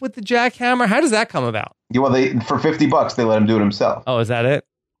himself with the jackhammer. How does that come about? Yeah, well, for $50, they let him do it himself. Oh, is that it?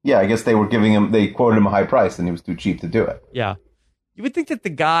 Yeah, I guess they quoted him a high price and he was too cheap to do it. Yeah. You would think that the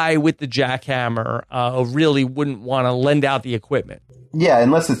guy with the jackhammer really wouldn't want to lend out the equipment. Yeah,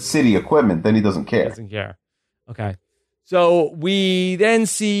 unless it's city equipment, then he doesn't care. He doesn't care. Okay. So we then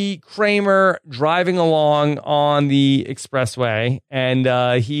see Kramer driving along on the expressway,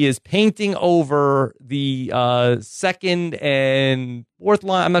 and he is painting over the second and fourth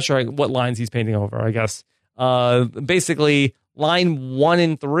line. I'm not sure what lines he's painting over, I guess. Basically, line 1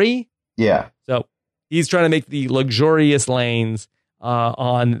 and 3. Yeah. So he's trying to make the luxurious lanes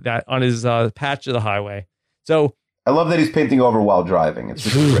on his patch of the highway. So I love that he's painting over while driving. It's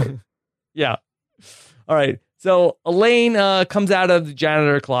just great. Yeah. All right. So Elaine comes out of the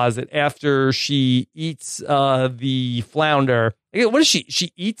janitor closet after she eats the flounder. What is she?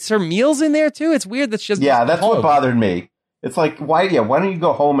 She eats her meals in there too? It's weird that she doesn't. Yeah, that's what bothered me. It's like, why don't you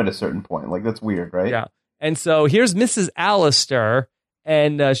go home at a certain point? Like, that's weird, right? Yeah. And so here's Mrs. Allister,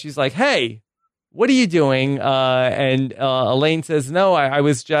 and she's like, hey, what are you doing? And Elaine says, no, I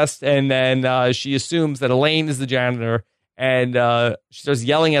was just, and then she assumes that Elaine is the janitor, and she starts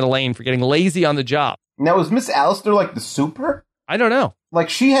yelling at Elaine for getting lazy on the job. Now, is Miss Allister like the super? I don't know. Like,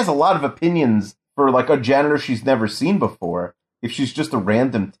 she has a lot of opinions for, like, a janitor she's never seen before, if she's just a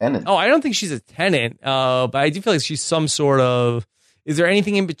random tenant. Oh, I don't think she's a tenant, but I do feel like she's some sort of... Is there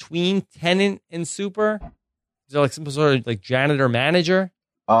anything in between tenant and super? Is there, like, some sort of, like, janitor manager?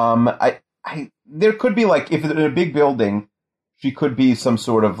 There could be, like, if it's in a big building, she could be some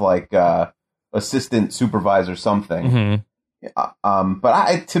sort of, like, assistant supervisor something. Mm-hmm.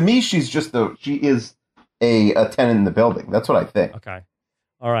 But to me, she is a tenant in the building. That's what I think. Okay.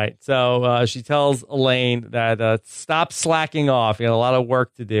 All right. So she tells Elaine that stop slacking off. You got a lot of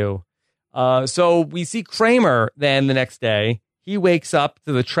work to do. So we see Kramer then the next day. He wakes up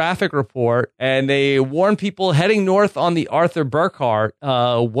to the traffic report, and they warn people heading north on the Arthur Burkhart.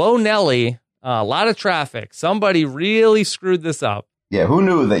 Whoa, Nelly. A lot of traffic. Somebody really screwed this up. Yeah, who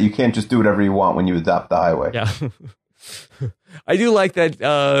knew that you can't just do whatever you want when you adopt the highway? Yeah. I do like that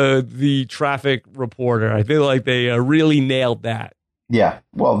the traffic reporter, I feel like they really nailed that. Yeah,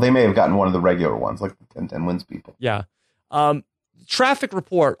 well, they may have gotten one of the regular ones, like the 1010 wins people. Yeah. Traffic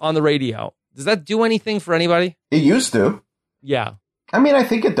report on the radio. Does that do anything for anybody? It used to. Yeah. I mean, I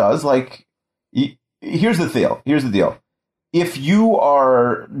think it does. Like, here's the deal. If you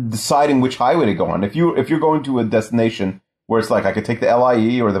are deciding which highway to go on, if you're going to a destination where it's like I could take the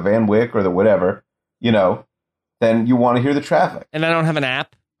LIE or the Van Wyck or the whatever, then you want to hear the traffic. And I don't have an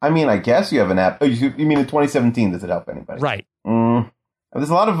app? I mean, I guess you have an app. Oh, you mean in 2017? Does it help anybody? Right. There's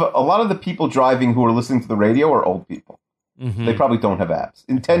a lot of the people driving who are listening to the radio are old people. Mm-hmm. They probably don't have apps.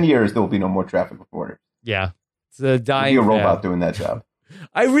 In 10 years, there will be no more traffic reporters. Yeah. It's a dying. There'll be a robot doing that job.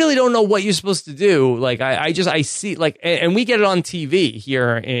 I really don't know what you're supposed to do. Like, I see, like, and we get it on TV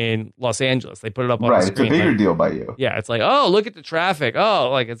here in Los Angeles. They put it up on the screen. It's a bigger deal by you. Yeah, it's like, oh, look at the traffic. Oh,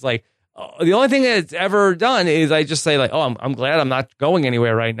 like, it's like, the only thing that it's ever done is I just say, like, oh, I'm glad I'm not going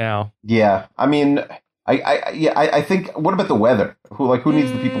anywhere right now. Yeah, I mean, I think, what about the weather? Who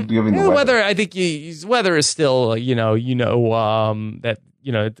needs the people giving the weather? I think weather is still, that,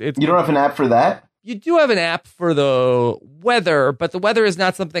 it's. You don't have an app for that? You do have an app for the weather, but the weather is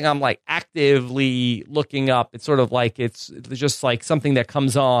not something I'm like actively looking up. It's sort of like it's just like something that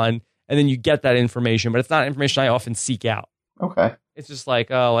comes on and then you get that information, but it's not information I often seek out. Okay. It's just like,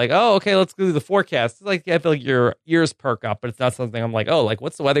 okay, let's go through the forecast. It's like, I feel like your ears perk up, but it's not something I'm like, oh, like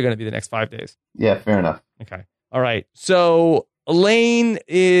what's the weather going to be the next 5 days? Yeah, fair enough. Okay. All right. So Elaine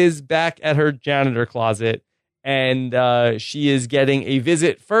is back at her janitor closet. And she is getting a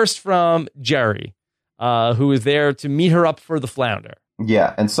visit first from Jerry, who is there to meet her up for the flounder.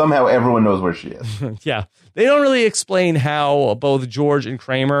 Yeah, and somehow everyone knows where she is. Yeah. They don't really explain how both George and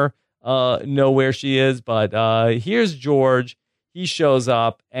Kramer know where she is, but here's George. He shows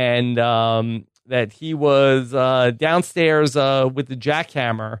up, and that he was downstairs with the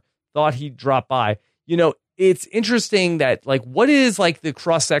jackhammer, thought he'd drop by. It's interesting that, like, what is, like, the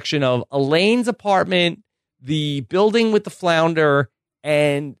cross-section of Elaine's apartment, the building with the flounder,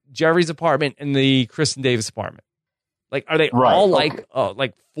 and Jerry's apartment and the Kristen Davis apartment? Like, are they all like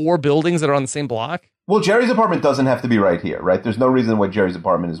 4 buildings that are on the same block? Well, Jerry's apartment doesn't have to be right here, right? There's no reason why Jerry's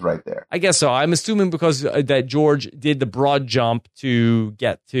apartment is right there. I guess so. I'm assuming because that George did the broad jump to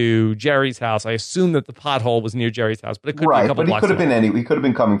get to Jerry's house. I assume that the pothole was near Jerry's house, but it could be a couple blocks away. He could have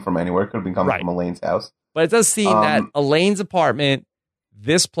been coming from anywhere. It could have been coming from Elaine's house. But it does seem that Elaine's apartment,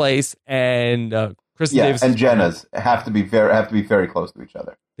 this place, and Kristen Davis and Jenna's have to be very close to each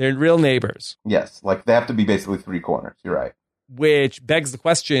other. They're real neighbors. Yes, like they have to be basically 3 corners. You're right. Which begs the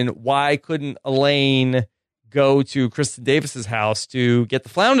question: why couldn't Elaine go to Kristen Davis's house to get the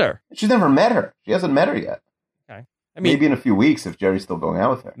flounder? She's never met her. She hasn't met her yet. Okay, I mean, maybe in a few weeks if Jerry's still going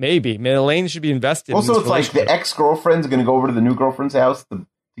out with her. Maybe. I mean, Elaine should be invested. Also, in it's like the ex-girlfriend's going to go over to the new girlfriend's house to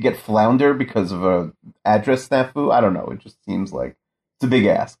get flounder because of a address snafu. I don't know. It just seems like it's a big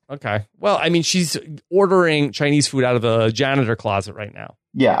ask. Okay. Well, I mean, she's ordering Chinese food out of a janitor closet right now.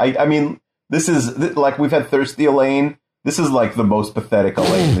 Yeah, I mean, this is like we've had Thirsty Elaine. This is like the most pathetic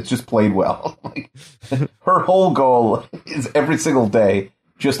Elaine. It's just played well. Like, her whole goal is every single day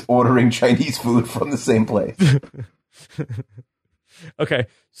just ordering Chinese food from the same place. Okay.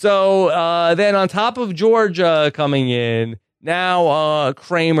 So then on top of Georgia coming in, now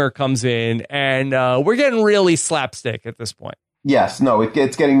Kramer comes in, and we're getting really slapstick at this point. Yes. No,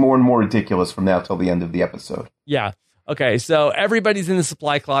 it's getting more and more ridiculous from now till the end of the episode. Yeah. Okay, so everybody's in the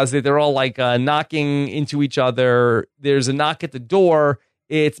supply closet. They're all like knocking into each other. There's a knock at the door.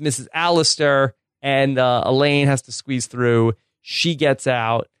 It's Mrs. Allister, and Elaine has to squeeze through. She gets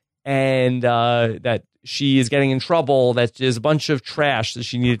out, and that she is getting in trouble, that there's a bunch of trash that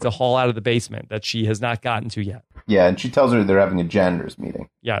she needed to haul out of the basement that she has not gotten to yet. Yeah, and she tells her they're having a janitor's meeting.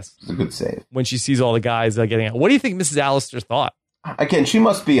 Yes. It's a good save. When she sees all the guys getting out. What do you think Mrs. Allister thought? Again, she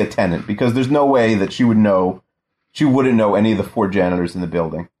must be a tenant, because there's no way that she would know. She wouldn't know any of the 4 janitors in the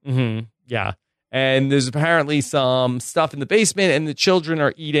building. Mm-hmm. Yeah. And there's apparently some stuff in the basement, and the children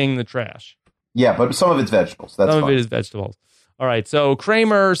are eating the trash. Yeah, but some of it's vegetables. That's some fine. of it is vegetables. All right. So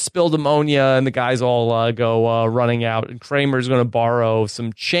Kramer spilled ammonia, and the guys all go running out. And Kramer's going to borrow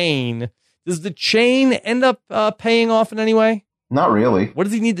some chain. Does the chain end up paying off in any way? Not really. What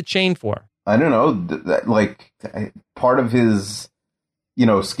does he need the chain for? I don't know. Like part of his,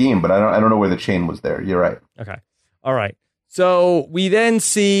 scheme, but I don't know where the chain was there. You're right. Okay. All right. So we then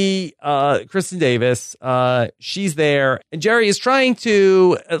see Kristen Davis. She's there, and Jerry is trying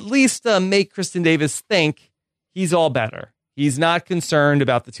to at least make Kristen Davis think he's all better. He's not concerned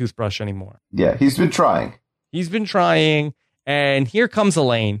about the toothbrush anymore. Yeah, he's been trying. And here comes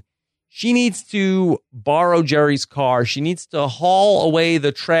Elaine. She needs to borrow Jerry's car. She needs to haul away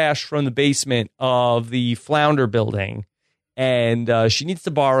the trash from the basement of the Flounder building. And she needs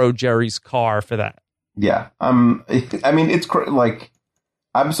to borrow Jerry's car for that. Yeah. I mean, it's like,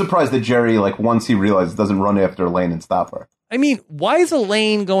 I'm surprised that Jerry, like, once he realizes, doesn't run after Elaine and stop her. I mean, why is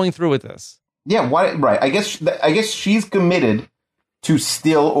Elaine going through with this? Yeah, why? Right. I guess she's committed to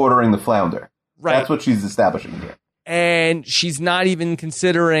still ordering the Flounder. Right. That's what she's establishing here. And she's not even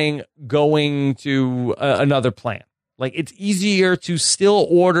considering going to another plan. Like, it's easier to still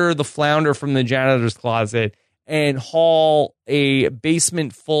order the Flounder from the janitor's closet and haul a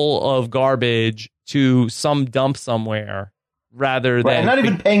basement full of garbage to some dump somewhere rather than... And not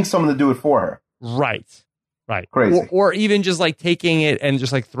even paying someone to do it for her. Right. Crazy. Or even just like taking it and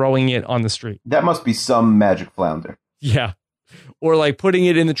just like throwing it on the street. That must be some magic Flounder. Yeah. Or like putting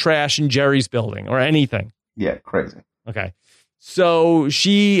it in the trash in Jerry's building or anything. Yeah, crazy. Okay. So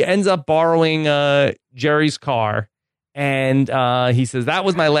she ends up borrowing Jerry's car. And he says, that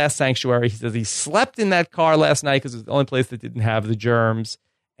was my last sanctuary. He says he slept in that car last night because it was the only place that didn't have the germs.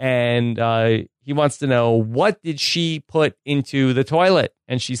 And he wants to know, what did she put into the toilet?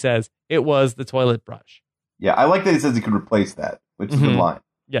 And she says, it was the toilet brush. Yeah, I like that he says he could replace that, which is a good line.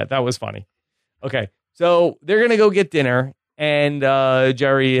 Yeah, that was funny. Okay, so they're going to go get dinner. And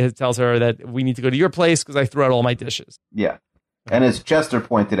Jerry tells her that we need to go to your place because I threw out all my dishes. Yeah. And as Chester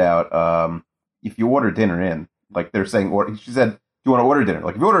pointed out, if you order dinner in, like they're saying, she said, do you want to order dinner?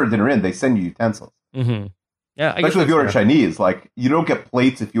 Like if you order dinner in, they send you utensils. Mm-hmm. Yeah, especially if you order Chinese. Like you don't get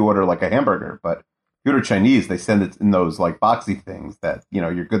plates if you order like a hamburger, but if you order Chinese, they send it in those like boxy things that,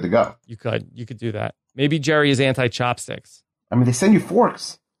 you're good to go. You could do that. Maybe Jerry is anti-chopsticks. I mean, they send you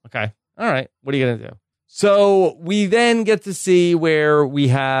forks. Okay. All right. What are you going to do? So we then get to see where we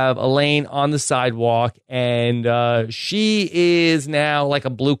have Elaine on the sidewalk, and she is now like a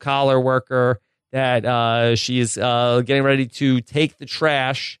blue-collar worker that she is getting ready to take the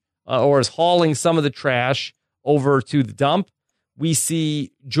trash or is hauling some of the trash over to the dump. We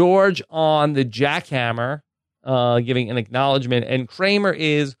see George on the jackhammer giving an acknowledgement, and Kramer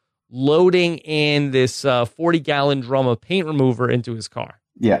is loading in this 40-gallon drum of paint remover into his car.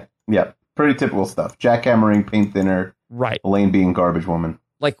 Yeah. Pretty typical stuff. Jackhammering, paint thinner. Right. Elaine being garbage woman.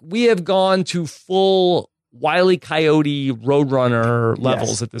 Like, we have gone to full Wile E. Coyote Roadrunner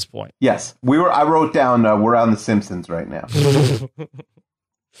levels at this point. Yes. I wrote down, we're on The Simpsons right now.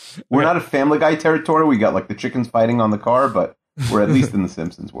 We're not at Family Guy territory. We got, like, the chickens fighting on the car, but we're at least in The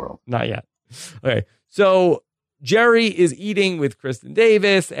Simpsons world. Not yet. Okay. So Jerry is eating with Kristen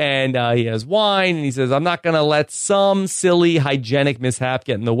Davis, and he has wine, and he says, I'm not going to let some silly hygienic mishap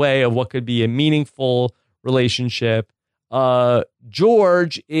get in the way of what could be a meaningful relationship.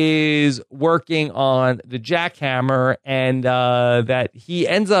 George is working on the jackhammer, and that he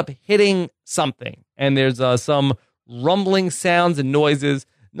ends up hitting something, and there's some rumbling sounds and noises,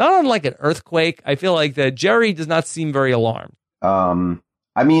 not unlike an earthquake. I feel like that Jerry does not seem very alarmed.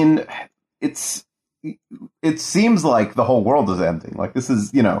 I mean, it seems like the whole world is ending. Like this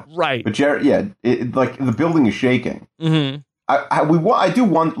is, right. But Jerry, like the building is shaking. Mm-hmm.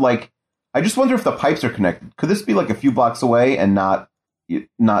 I just wonder if the pipes are connected. Could this be like a few blocks away and not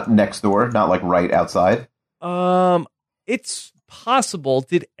next door, not like right outside? It's possible.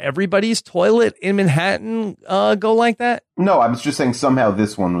 Did everybody's toilet in Manhattan go like that? No, I was just saying somehow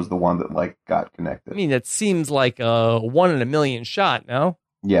this one was the one that like got connected. I mean, it seems like a 1 in a million shot. No.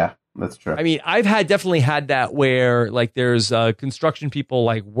 Yeah. That's true. I mean, I've definitely had that where like there's construction people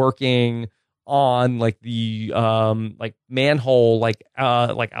like working on like the like manhole like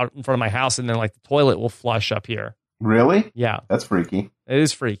out in front of my house, and then like the toilet will flush up here. Really? Yeah, that's freaky. It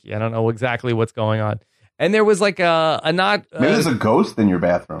is freaky. I don't know exactly what's going on. And there was like a not maybe there's a ghost in your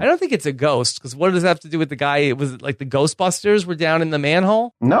bathroom. I don't think it's a ghost, because what does that have to do with the guy? It was like the Ghostbusters were down in the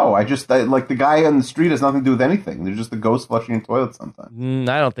manhole. No, like the guy on the street has nothing to do with anything. There's just the ghost flushing your toilet sometimes.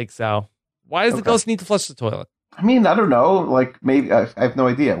 I don't think so. Why does the ghost need to flush the toilet? I mean, I don't know. Like maybe I have no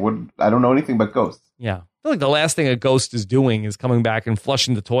idea. I don't know anything about ghosts. Yeah, I feel like the last thing a ghost is doing is coming back and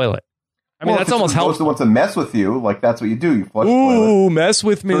flushing the toilet. I mean, that's almost helpful. If the ghost wants to mess with you, like that's what you do. You flush the toilet. Ooh, mess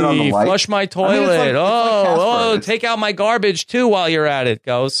with me. Flush my toilet. I mean, it's take out my garbage too while you're at it,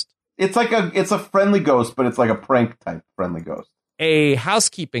 ghost. It's like it's a friendly ghost, but it's like a prank type friendly ghost. A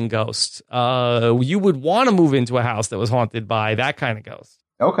housekeeping ghost. You would want to move into a house that was haunted by that kind of ghost.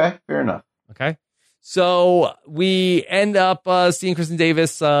 Okay, fair enough. Okay. So we end up seeing Kristen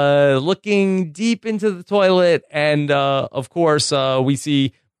Davis looking deep into the toilet. And of course, we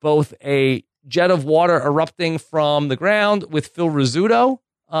see both a jet of water erupting from the ground with Phil Rizzuto.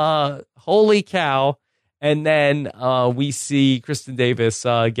 Holy cow. And then we see Kristen Davis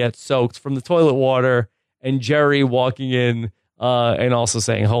get soaked from the toilet water, and Jerry walking in and also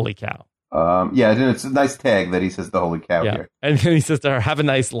saying, holy cow. Yeah, and it's a nice tag that he says the holy cow here. And then he says to her, have a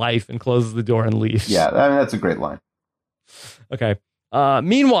nice life, and closes the door and leaves. Yeah, I mean, that's a great line. Okay.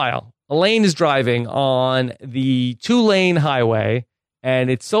 Meanwhile, Elaine is driving on the 2-lane highway,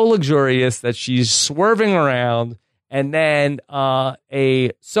 and it's so luxurious that she's swerving around, and then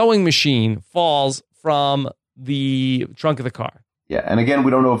a sewing machine falls from the trunk of the car. Yeah, and again,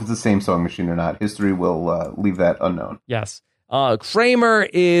 we don't know if it's the same sewing machine or not. History will leave that unknown. Yes. Kramer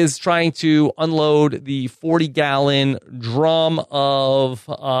is trying to unload the 40-gallon drum of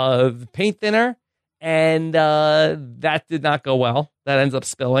paint thinner, and that did not go well. That ends up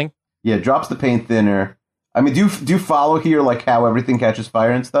spilling. Yeah, drops the paint thinner. I mean, do you follow here, like, how everything catches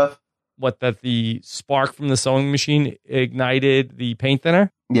fire and stuff? What, that the spark from the sewing machine ignited the paint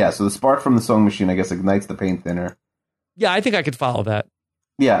thinner? Yeah, so the spark from the sewing machine, I guess, ignites the paint thinner. Yeah, I think I could follow that.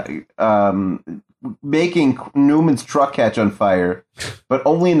 Yeah, making Newman's truck catch on fire, but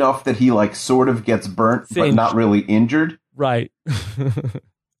only enough that he, like, sort of gets burnt, but not really injured. Right.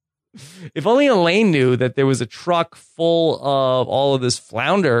 If only Elaine knew that there was a truck full of all of this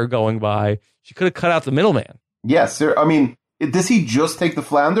flounder going by, she could have cut out the middleman. Yes, sir. I mean, does he just take the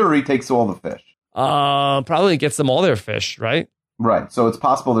flounder, or he takes all the fish? Probably gets them all their fish, right? Right. So it's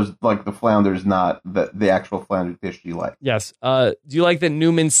possible there's, like, the flounder's not the actual flounder dish you like. Yes. Do you like that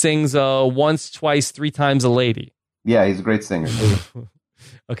Newman sings once, twice, 3 times a lady? Yeah, he's a great singer.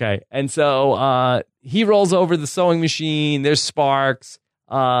 Okay. And so he rolls over the sewing machine. There's sparks.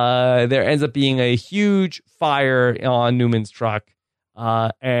 There ends up being a huge fire on Newman's truck.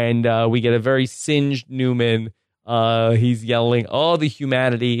 And we get a very singed Newman. He's yelling, oh, the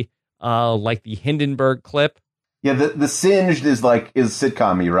humanity, like the Hindenburg clip. Yeah, the singed is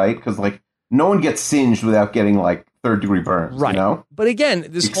sitcom-y, right? Because, like, no one gets singed without getting, like, third-degree burns, right? You know? But again,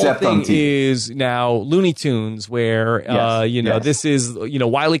 this Except whole thing is now Looney Tunes, where this is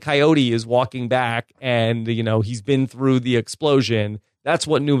Wile E. Coyote is walking back, and he's been through the explosion. That's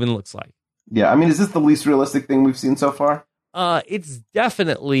what Newman looks like. Yeah, I mean, is this the least realistic thing we've seen so far? It's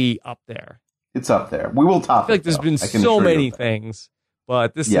definitely up there. It's up there. We will top. I feel like there's been so many things.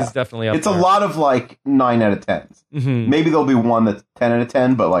 But this is definitely up there. It's a lot of, like, 9 out of 10s. Mm-hmm. Maybe there'll be one that's 10 out of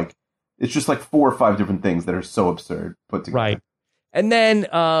 10, but, like, it's just, like, 4 or 5 different things that are so absurd put together. Right. And then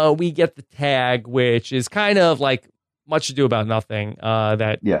we get the tag, which is kind of, like, Much Ado About Nothing.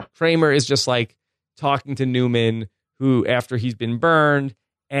 Kramer is just, like, talking to Newman, who, after he's been burned,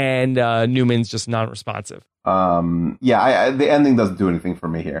 and Newman's just non-responsive. The ending doesn't do anything for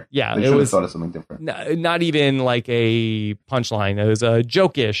me here. Yeah, they should have thought of something different. Not even like a punchline. It was a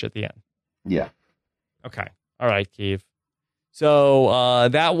joke-ish at the end. Yeah. Okay. All right, Keith. So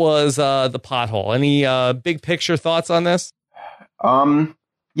that was the pothole. Any big picture thoughts on this?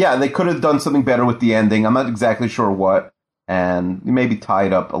 Yeah, they could have done something better with the ending. I'm not exactly sure what. And maybe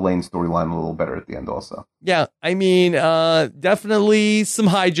tied up Elaine's storyline a little better at the end also. Yeah, I mean, definitely some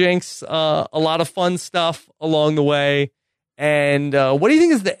hijinks, a lot of fun stuff along the way. And what do you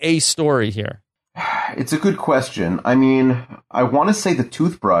think is the A story here? It's a good question. I mean, I want to say the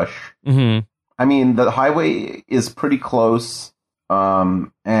toothbrush. Mm-hmm. I mean, the highway is pretty close.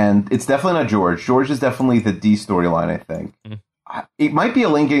 And it's definitely not George. George is definitely the D storyline, I think. Mm-hmm. It might be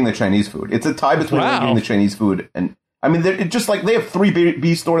Elaine getting the Chinese food. It's a tie between Elaine getting the Chinese food and... I mean, it just like they have 3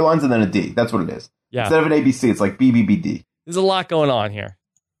 B storylines and then a D. That's what it is. Yeah. Instead of an ABC, it's like BBBD. There's a lot going on here.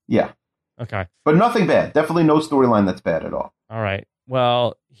 Yeah. Okay. But nothing bad. Definitely no storyline that's bad at all. All right.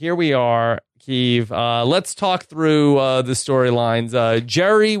 Well, here we are, Keeve. Let's talk through the storylines.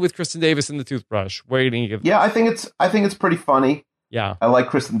 Jerry with Kristen Davis and the toothbrush. Where do you give? Yeah, I think it's pretty funny. Yeah. I like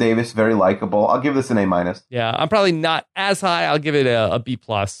Kristen Davis. Very likable. I'll give this an A-. Yeah. I'm probably not as high. I'll give it a B+.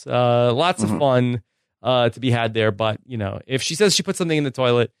 Lots of fun. To be had there, but if she says she put something in the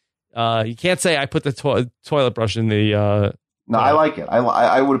toilet, you can't say I put the toilet brush in the. No, I like it.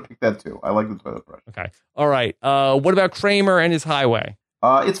 I would have picked that too. I like the toilet brush. Okay, all right. What about Kramer and his highway?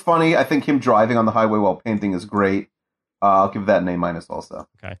 It's funny. I think him driving on the highway while painting is great. I'll give that an A- also.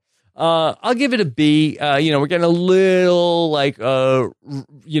 Okay. I'll give it a B. We're getting a little like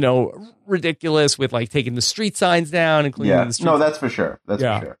ridiculous with like taking the street signs down and cleaning the streets. No, that's for sure. That's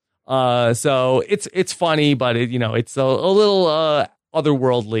for sure. So it's funny, but it's a little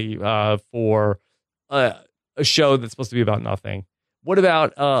otherworldly for a show that's supposed to be about nothing. What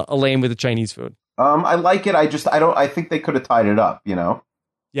about Elaine with the Chinese food? I like it. I think they could have tied it up.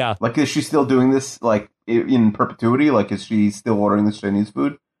 Yeah. Like, is she still doing this like in perpetuity? Like, is she still ordering this Chinese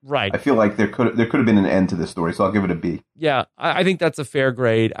food? Right. I feel like there could have been an end to this story, so I'll give it a B. Yeah, I think that's a fair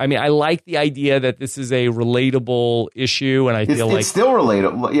grade. I mean, I like the idea that this is a relatable issue, and it's still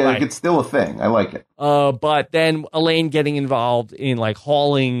relatable. Yeah, Right. like, it's still a thing. I like it. But then Elaine getting involved in like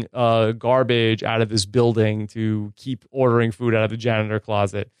hauling garbage out of this building to keep ordering food out of the janitor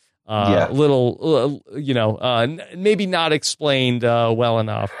closet. Little, maybe not explained well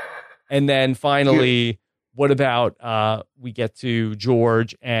enough. And then finally, what about we get to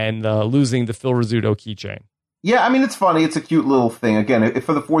George and losing the Phil Rizzuto keychain? Yeah, I mean, it's funny. It's a cute little thing. Again, if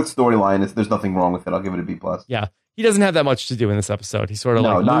for the fourth storyline, there's nothing wrong with it. I'll give it a B+. Yeah, he doesn't have that much to do in this episode. He sort of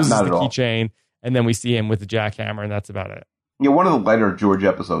loses the keychain, and then we see him with the jackhammer, and that's about it. Yeah, one of the lighter George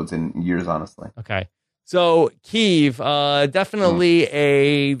episodes in years, honestly. Okay. So, Keeve, definitely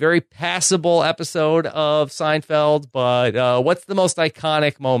a very passable episode of Seinfeld, but what's the most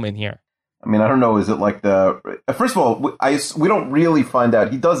iconic moment here? I mean, I don't know. Is it like first of all, we don't really find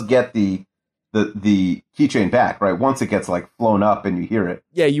out. He does get the keychain back, right? Once it gets like flown up and you hear it.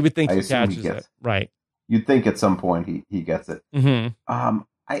 Yeah, you would think he catches it. Right. You'd think at some point he gets it. Mm-hmm.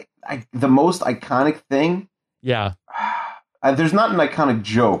 The most iconic thing. Yeah. There's not an iconic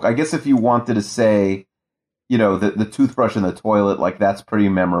joke. I guess if you wanted to say, the toothbrush in the toilet, like that's pretty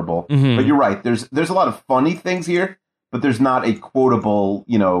memorable. Mm-hmm. But you're right. There's a lot of funny things here, but there's not a quotable,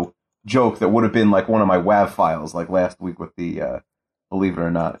 joke that would have been like one of my WAV files, like last week with the believe it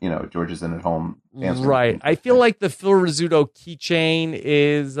or not, George isn't at home. Right. I feel like the Phil Rizzuto keychain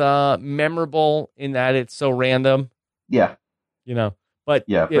is memorable in that it's so random. Yeah. But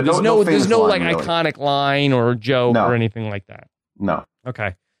yeah, there's but no line, like really. Iconic line or joke or anything like that. No.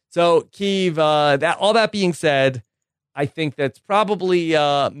 Okay. So, Keeve, all that being said, I think that's probably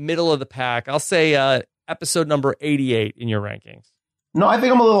middle of the pack. I'll say episode number 88 in your rankings. No, I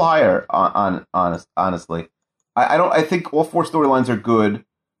think I'm a little higher. Honestly, I think all four storylines are good.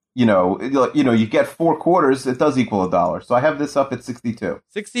 You get 4 quarters, it does equal $1. So I have this up at 62.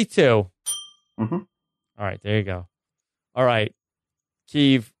 62. Mm-hmm. All right, there you go. All right,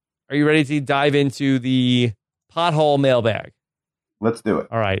 Keeve, are you ready to dive into the pothole mailbag? Let's do it.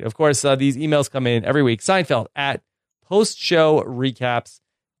 All right. Of course, these emails come in every week. Seinfeld at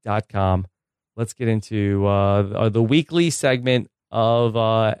postshowrecaps.com. Let's get into the weekly segment of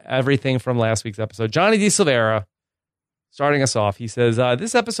everything from last week's episode. Johnny DeSilvera, starting us off, he says,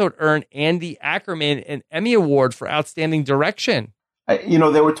 this episode earned Andy Ackerman an Emmy Award for Outstanding Direction. They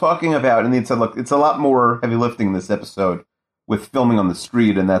were talking about, and they said, look, it's a lot more heavy lifting this episode with filming on the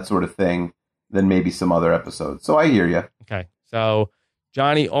street and that sort of thing than maybe some other episodes. So I hear you. Okay. So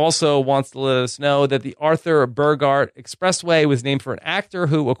Johnny also wants to let us know that the Arthur Burgart Expressway was named for an actor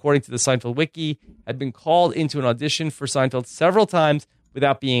who, according to the Seinfeld Wiki, had been called into an audition for Seinfeld several times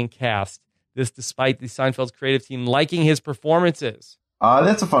without being cast. This despite the Seinfeld's creative team liking his performances.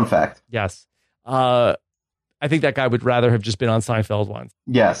 That's a fun fact. Yes. I think that guy would rather have just been on Seinfeld once.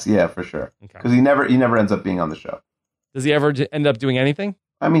 Yes, yeah, for sure. Because Okay. he never ends up being on the show. Does he ever end up doing anything?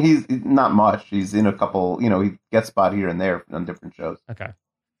 I mean, he's not much. He's in a couple, he gets spot here and there on different shows. Okay.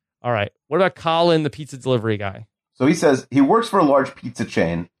 All right. What about Colin, the pizza delivery guy? So he says he works for a large pizza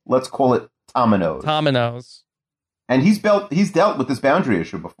chain. Let's call it Tomino's. And he's dealt with this boundary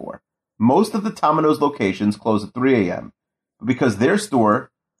issue before. Most of the Tomino's locations close at 3 a.m. But because their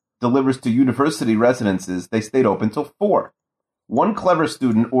store delivers to university residences, they stayed open till 4. One clever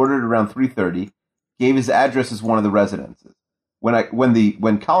student ordered around 3:30, gave his address as one of the residences.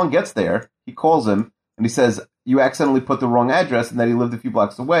 When Colin gets there, he calls him and he says, you accidentally put the wrong address and that he lived a few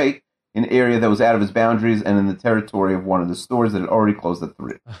blocks away in an area that was out of his boundaries and in the territory of one of the stores that had already closed at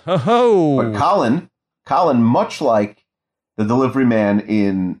 3. Oh. But Colin, much like the delivery man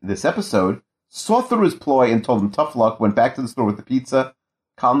in this episode, saw through his ploy and told him tough luck, went back to the store with the pizza.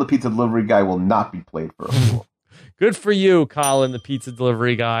 Colin, the pizza delivery guy, will not be played for a fool. Good for you, Colin, the pizza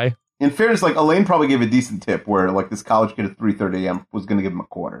delivery guy. In fairness, Elaine probably gave a decent tip where this college kid at 3:30 a.m. was going to give him a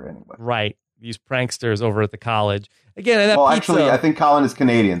quarter anyway. Right. These pranksters over at the college. Again, and that well, pizza, actually, I think Colin is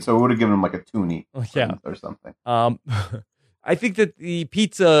Canadian, so it would have given him a toonie or something. I think that the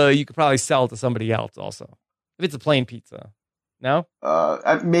pizza, you could probably sell it to somebody else also. If it's a plain pizza. No?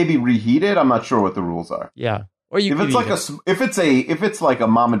 Maybe reheat it. I'm not sure what the rules are. Yeah. Or you if it's like a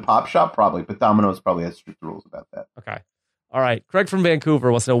mom and pop shop, probably, but Domino's probably has strict rules about that. Okay. All right. Craig from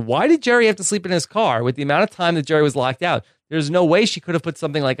Vancouver wants to know, why did Jerry have to sleep in his car? With the amount of time that Jerry was locked out, there's no way she could have put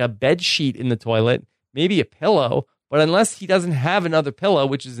something like a bed sheet in the toilet, maybe a pillow, but unless he doesn't have another pillow,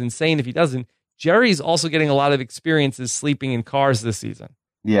 which is insane if he doesn't, Jerry's also getting a lot of experiences sleeping in cars this season.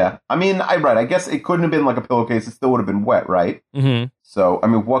 Yeah. I mean, I guess it couldn't have been like a pillowcase. It still would have been wet, right? Mm-hmm. So, I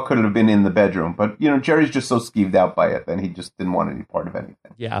mean, what could it have been in the bedroom? But, Jerry's just so skeeved out by it, then he just didn't want any part of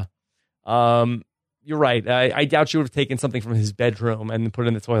anything. Yeah. You're right. I doubt she would have taken something from his bedroom and put it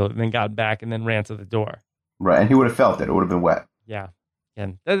in the toilet and then got back and then ran to the door. Right. And he would have felt it. It would have been wet. Yeah.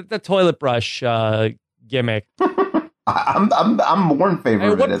 And the toilet brush gimmick. I'm more in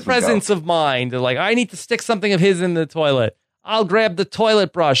favor of it. What presence of mind? Like, I need to stick something of his in the toilet. I'll grab the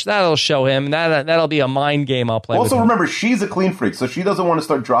toilet brush. That'll show him. That'll be a mind game I'll play. Also, with remember, she's a clean freak, so she doesn't want to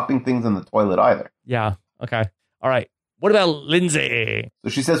start dropping things in the toilet either. Yeah. Okay. All right. What about Lindsay? So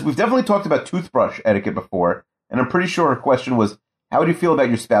she says, we've definitely talked about toothbrush etiquette before, and I'm pretty sure her question was, how do you feel about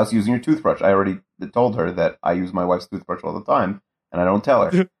your spouse using your toothbrush? I already told her that I use my wife's toothbrush all the time, and I don't tell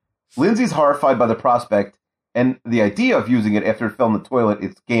her. Lindsay's horrified by the prospect and the idea of using it after it fell in the toilet.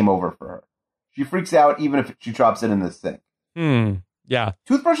 It's game over for her. She freaks out even if she drops it in the sink. Yeah.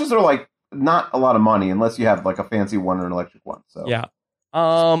 Toothbrushes are like not a lot of money unless you have like a fancy one or an electric one. So yeah.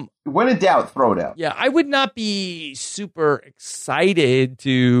 When in doubt, throw it out. Yeah, I would not be super excited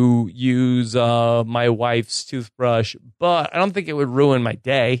to use my wife's toothbrush, but I don't think it would ruin my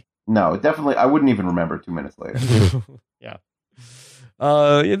day. No, definitely. I wouldn't even remember 2 minutes later. Yeah.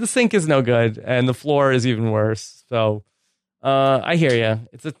 The sink is no good, and the floor is even worse. So I hear you.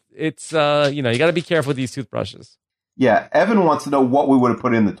 It's you got to be careful with these toothbrushes. Yeah, Evan wants to know what we would have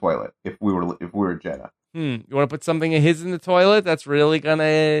put in the toilet if we were Jenna. You want to put something of his in the toilet that's really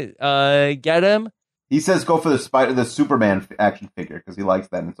gonna get him? He says go for the Superman action figure because he likes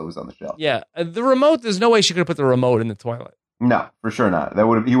that and it's always on the shelf. Yeah, the remote. There's no way she could have put the remote in the toilet. No, for sure not.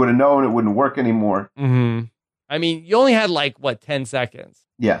 He would have known it wouldn't work anymore. Mm-hmm. I mean, you only had 10 seconds.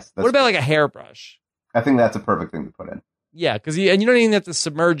 Yes. What about a hairbrush? I think that's a perfect thing to put in. Yeah, because you don't even have to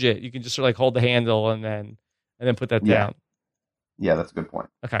submerge it. You can just sort of hold the handle and then put that down. Yeah, that's a good point.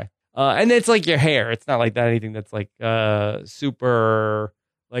 Okay. And it's like your hair. It's not like that anything that's super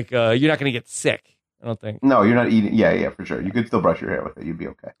you're not going to get sick, I don't think. No, you're not eating. Yeah, for sure. You could still brush your hair with it. You'd be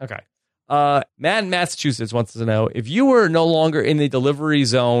okay. Okay. Matt in Massachusetts wants to know, if you were no longer in the delivery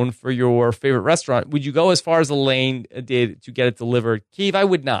zone for your favorite restaurant, would you go as far as Elaine did to get it delivered? Keith, I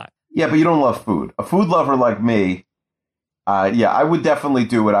would not. Yeah, but you don't love food. A food lover like me, I would definitely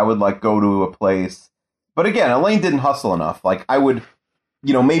do it. I would go to a place. But again, Elaine didn't hustle enough. I would,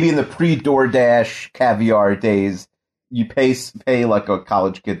 maybe in the pre-DoorDash caviar days, you pay like a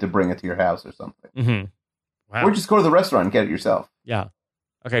college kid to bring it to your house or something. Mm-hmm. Wow. Or just go to the restaurant and get it yourself. Yeah.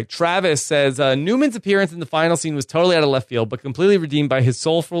 Okay, Travis says, Newman's appearance in the final scene was totally out of left field, but completely redeemed by his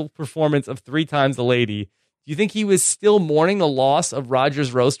soulful performance of 3 Times the Lady. Do you think he was still mourning the loss of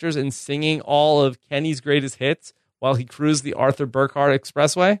Rogers Roasters and singing all of Kenny's greatest hits while he cruised the Arthur Burkhart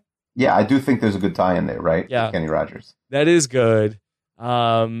Expressway? Yeah, I do think there's a good tie in there, right? Yeah. With Kenny Rogers. That is good.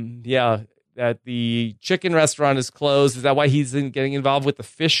 That the chicken restaurant is closed. Is that why he's getting involved with the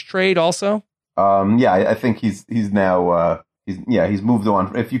fish trade also? I think he's now... He's moved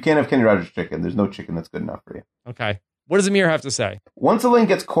on. If you can't have Kenny Rogers chicken, there's no chicken that's good enough for you. Okay. What does Amir have to say? Once Elaine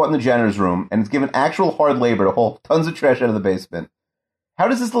gets caught in the janitor's room and is given actual hard labor to haul tons of trash out of the basement, how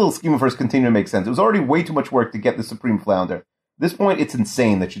does this little scheme of hers continue to make sense? It was already way too much work to get the Supreme Flounder. At this point, it's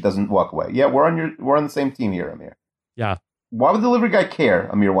insane that she doesn't walk away. Yeah, we're on the same team here, Amir. Yeah. Why would the delivery guy care,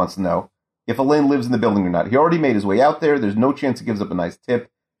 Amir wants to know, if Elaine lives in the building or not? He already made his way out there. There's no chance he gives up a nice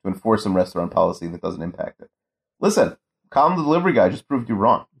tip to enforce some restaurant policy that doesn't impact it. Listen. Colin the delivery guy just proved you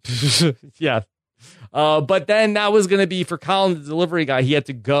wrong. Yeah. But then that was going to be for Colin the delivery guy. He had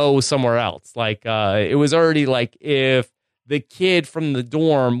to go somewhere else. It was already if the kid from the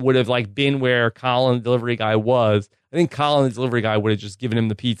dorm would have been where Colin the delivery guy was, I think Colin the delivery guy would have just given him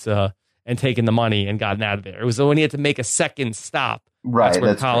the pizza and taken the money and gotten out of there. It was when he had to make a second stop. Right. That's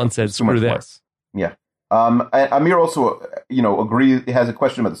where Colin said, screw this. Yeah. Amir also, has a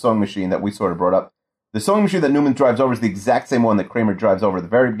question about the sewing machine that we sort of brought up. The sewing machine that Newman drives over is the exact same one that Kramer drives over at the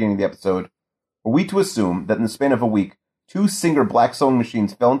very beginning of the episode. Are we to assume that in the span of a week, 2 Singer black sewing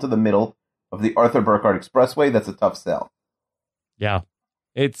machines fell into the middle of the Arthur Burkhart Expressway? That's a tough sell. Yeah,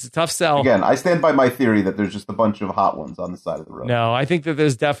 it's a tough sell. Again, I stand by my theory that there's just a bunch of hot ones on the side of the road. No, I think that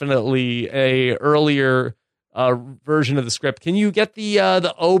there's definitely a earlier version of the script. Can you get the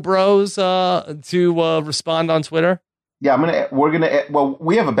Obros to respond on Twitter? Yeah,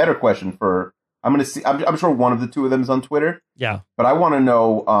 we have a better question for... I'm sure one of the 2 of them is on Twitter. Yeah. But I want to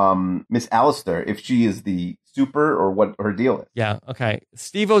know Miss Allister, if she is the super or what her deal is. Yeah. Okay.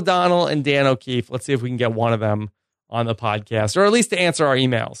 Steve O'Donnell and Dan O'Keefe. Let's see if we can get one of them on the podcast, or at least to answer our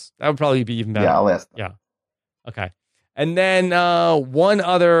emails. That would probably be even better. Yeah, I'll ask them. Yeah. Okay. And then one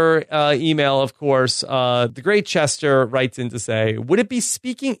other email, of course, the great Chester writes in to say, would it be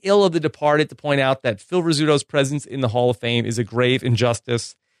speaking ill of the departed to point out that Phil Rizzuto's presence in the Hall of Fame is a grave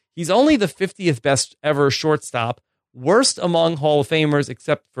injustice? He's only the 50th best ever shortstop, worst among Hall of Famers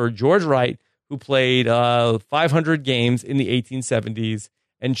except for George Wright, who played 500 games in the 1870s,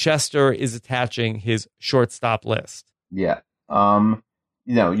 and Chester is attaching his shortstop list. Yeah.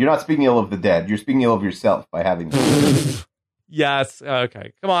 You're not speaking ill of the dead. You're speaking ill of yourself by having this. Yes.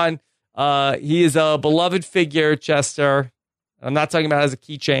 Okay. Come on. He is a beloved figure, Chester. I'm not talking about as a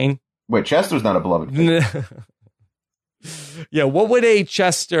keychain. Wait, Chester's not a beloved figure. Yeah. What would a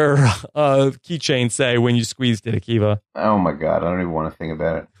Chester keychain say when you squeezed it, Akiva? Oh, my God. I don't even want to think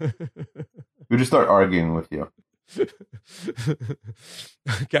about it. We'll just start arguing with you.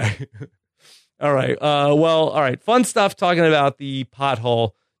 Okay. All right. All right. Fun stuff talking about the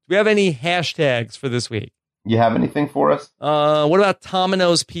pothole. Do we have any hashtags for this week? You have anything for us? What about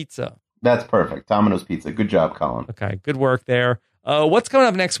Domino's Pizza? That's perfect. Domino's Pizza. Good job, Colin. Okay. Good work there. What's coming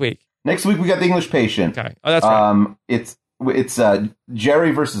up next week? Next week, we got The English Patient. Okay. Oh, that's right. It's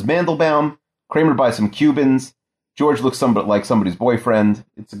Jerry versus Mandelbaum. Kramer buys some Cubans. George looks like somebody's boyfriend.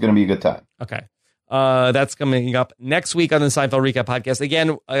 It's going to be a good time. Okay. That's coming up next week on the Seinfeld Recap Podcast.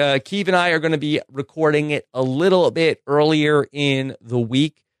 Again, Keith and I are going to be recording it a little bit earlier in the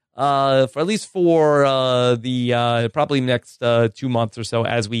week, for at least for the probably next 2 months or so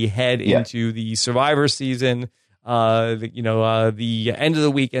as we head into the Survivor season. The end of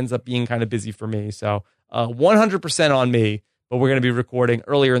the week ends up being kind of busy for me. So 100% on me, but we're going to be recording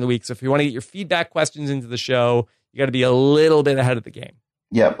earlier in the week. So if you want to get your feedback questions into the show, you got to be a little bit ahead of the game.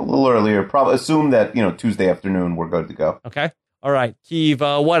 Yeah, a little earlier. Probably assume that, Tuesday afternoon we're good to go. Okay. All right. Keith,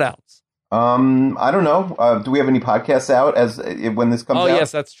 what else? I don't know. Do we have any podcasts out when this comes out? Oh,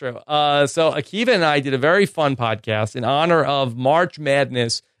 yes, that's true. So Akiva and I did a very fun podcast in honor of March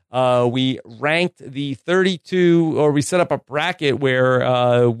Madness. We ranked the 32, or we set up a bracket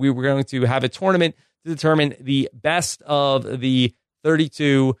where we were going to have a tournament to determine the best of the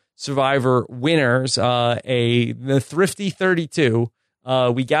 32 Survivor winners, the Thrifty 32.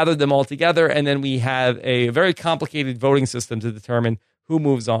 We gathered them all together, and then we have a very complicated voting system to determine who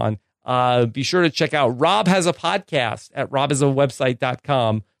moves on. Be sure to check out Rob Has a Podcast at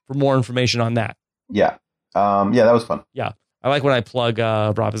robhasawebsite.com for more information on that. Yeah. That was fun. Yeah. I like when I plug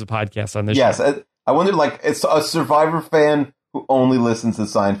Rob Has a Podcast on this show. Yes. I wondered, it's a Survivor fan who only listens to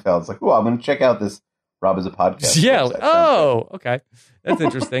Seinfeld. It's like, I'm going to check out this Rob Has a Podcast. Yeah. Oh, okay. That's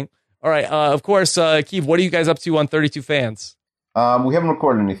interesting. All right. Of course, Keith, what are you guys up to on 32 Fans? We haven't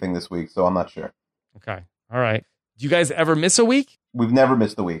recorded anything this week, so I'm not sure. Okay. All right. Do you guys ever miss a week? We've never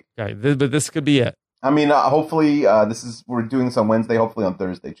missed a week. Okay. But this could be it. I mean, hopefully, we're doing this on Wednesday. Hopefully on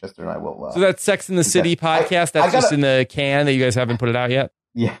Thursday, Chester and I will. So that's Sex in the City podcast. That's just in the can that you guys haven't put it out yet?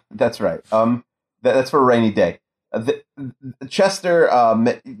 Yeah, that's right. That's for a rainy day. Chester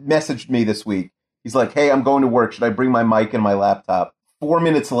messaged me this week. He's like, hey, I'm going to work. Should I bring my mic and my laptop? 4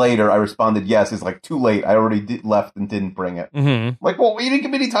 minutes later, I responded, yes. He's like, too late. I already left and didn't bring it. Mm-hmm. Like, well, you didn't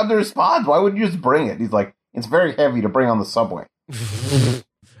give me any time to respond. Why would you just bring it? He's like, it's very heavy to bring on the subway.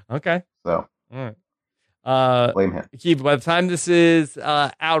 Okay. So, all right. Blame him. Keith, by the time this is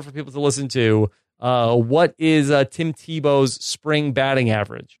out for people to listen to, what is Tim Tebow's spring batting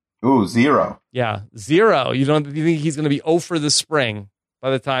average? Ooh, 0. Yeah, 0. You think he's going to be 0 for the spring by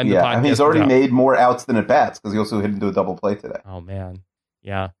the time the podcast and he's already made more outs than at bats because he also hit into a double play today. Oh, man.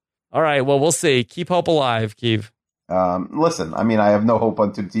 Yeah. All right. Well, we'll see. Keep hope alive, Keith. Listen, I mean, I have no hope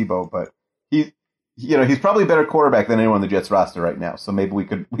on Tim Tebow, but he's probably a better quarterback than anyone on the Jets roster right now. So maybe we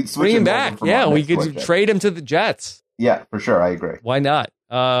switch bring him back. Yeah, we could trade him to the Jets. Yeah, for sure. I agree. Why not?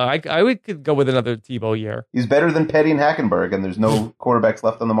 I could go with another Tebow year. He's better than Petty and Hackenberg, and there's no quarterbacks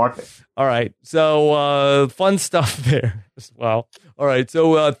left on the market. All right. So fun stuff there as well. All right.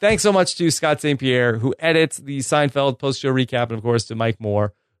 So thanks so much to Scott St. Pierre, who edits the Seinfeld post-show recap, and, of course, to Mike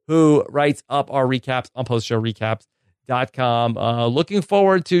Moore, who writes up our recaps on postshowrecaps.com. Looking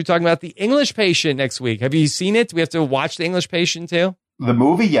forward to talking about The English Patient next week. Have you seen it? Do we have to watch The English Patient, too? The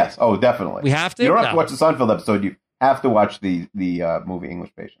movie? Yes. Oh, definitely. We have to? You don't have to watch the Seinfeld episode. You have to watch the movie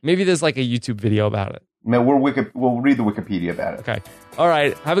English Patient. Maybe there's like a YouTube video about it. No, we'll read the Wikipedia about it. Okay. All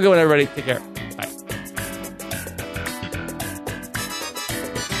right. Have a good one, everybody. Take care. Bye.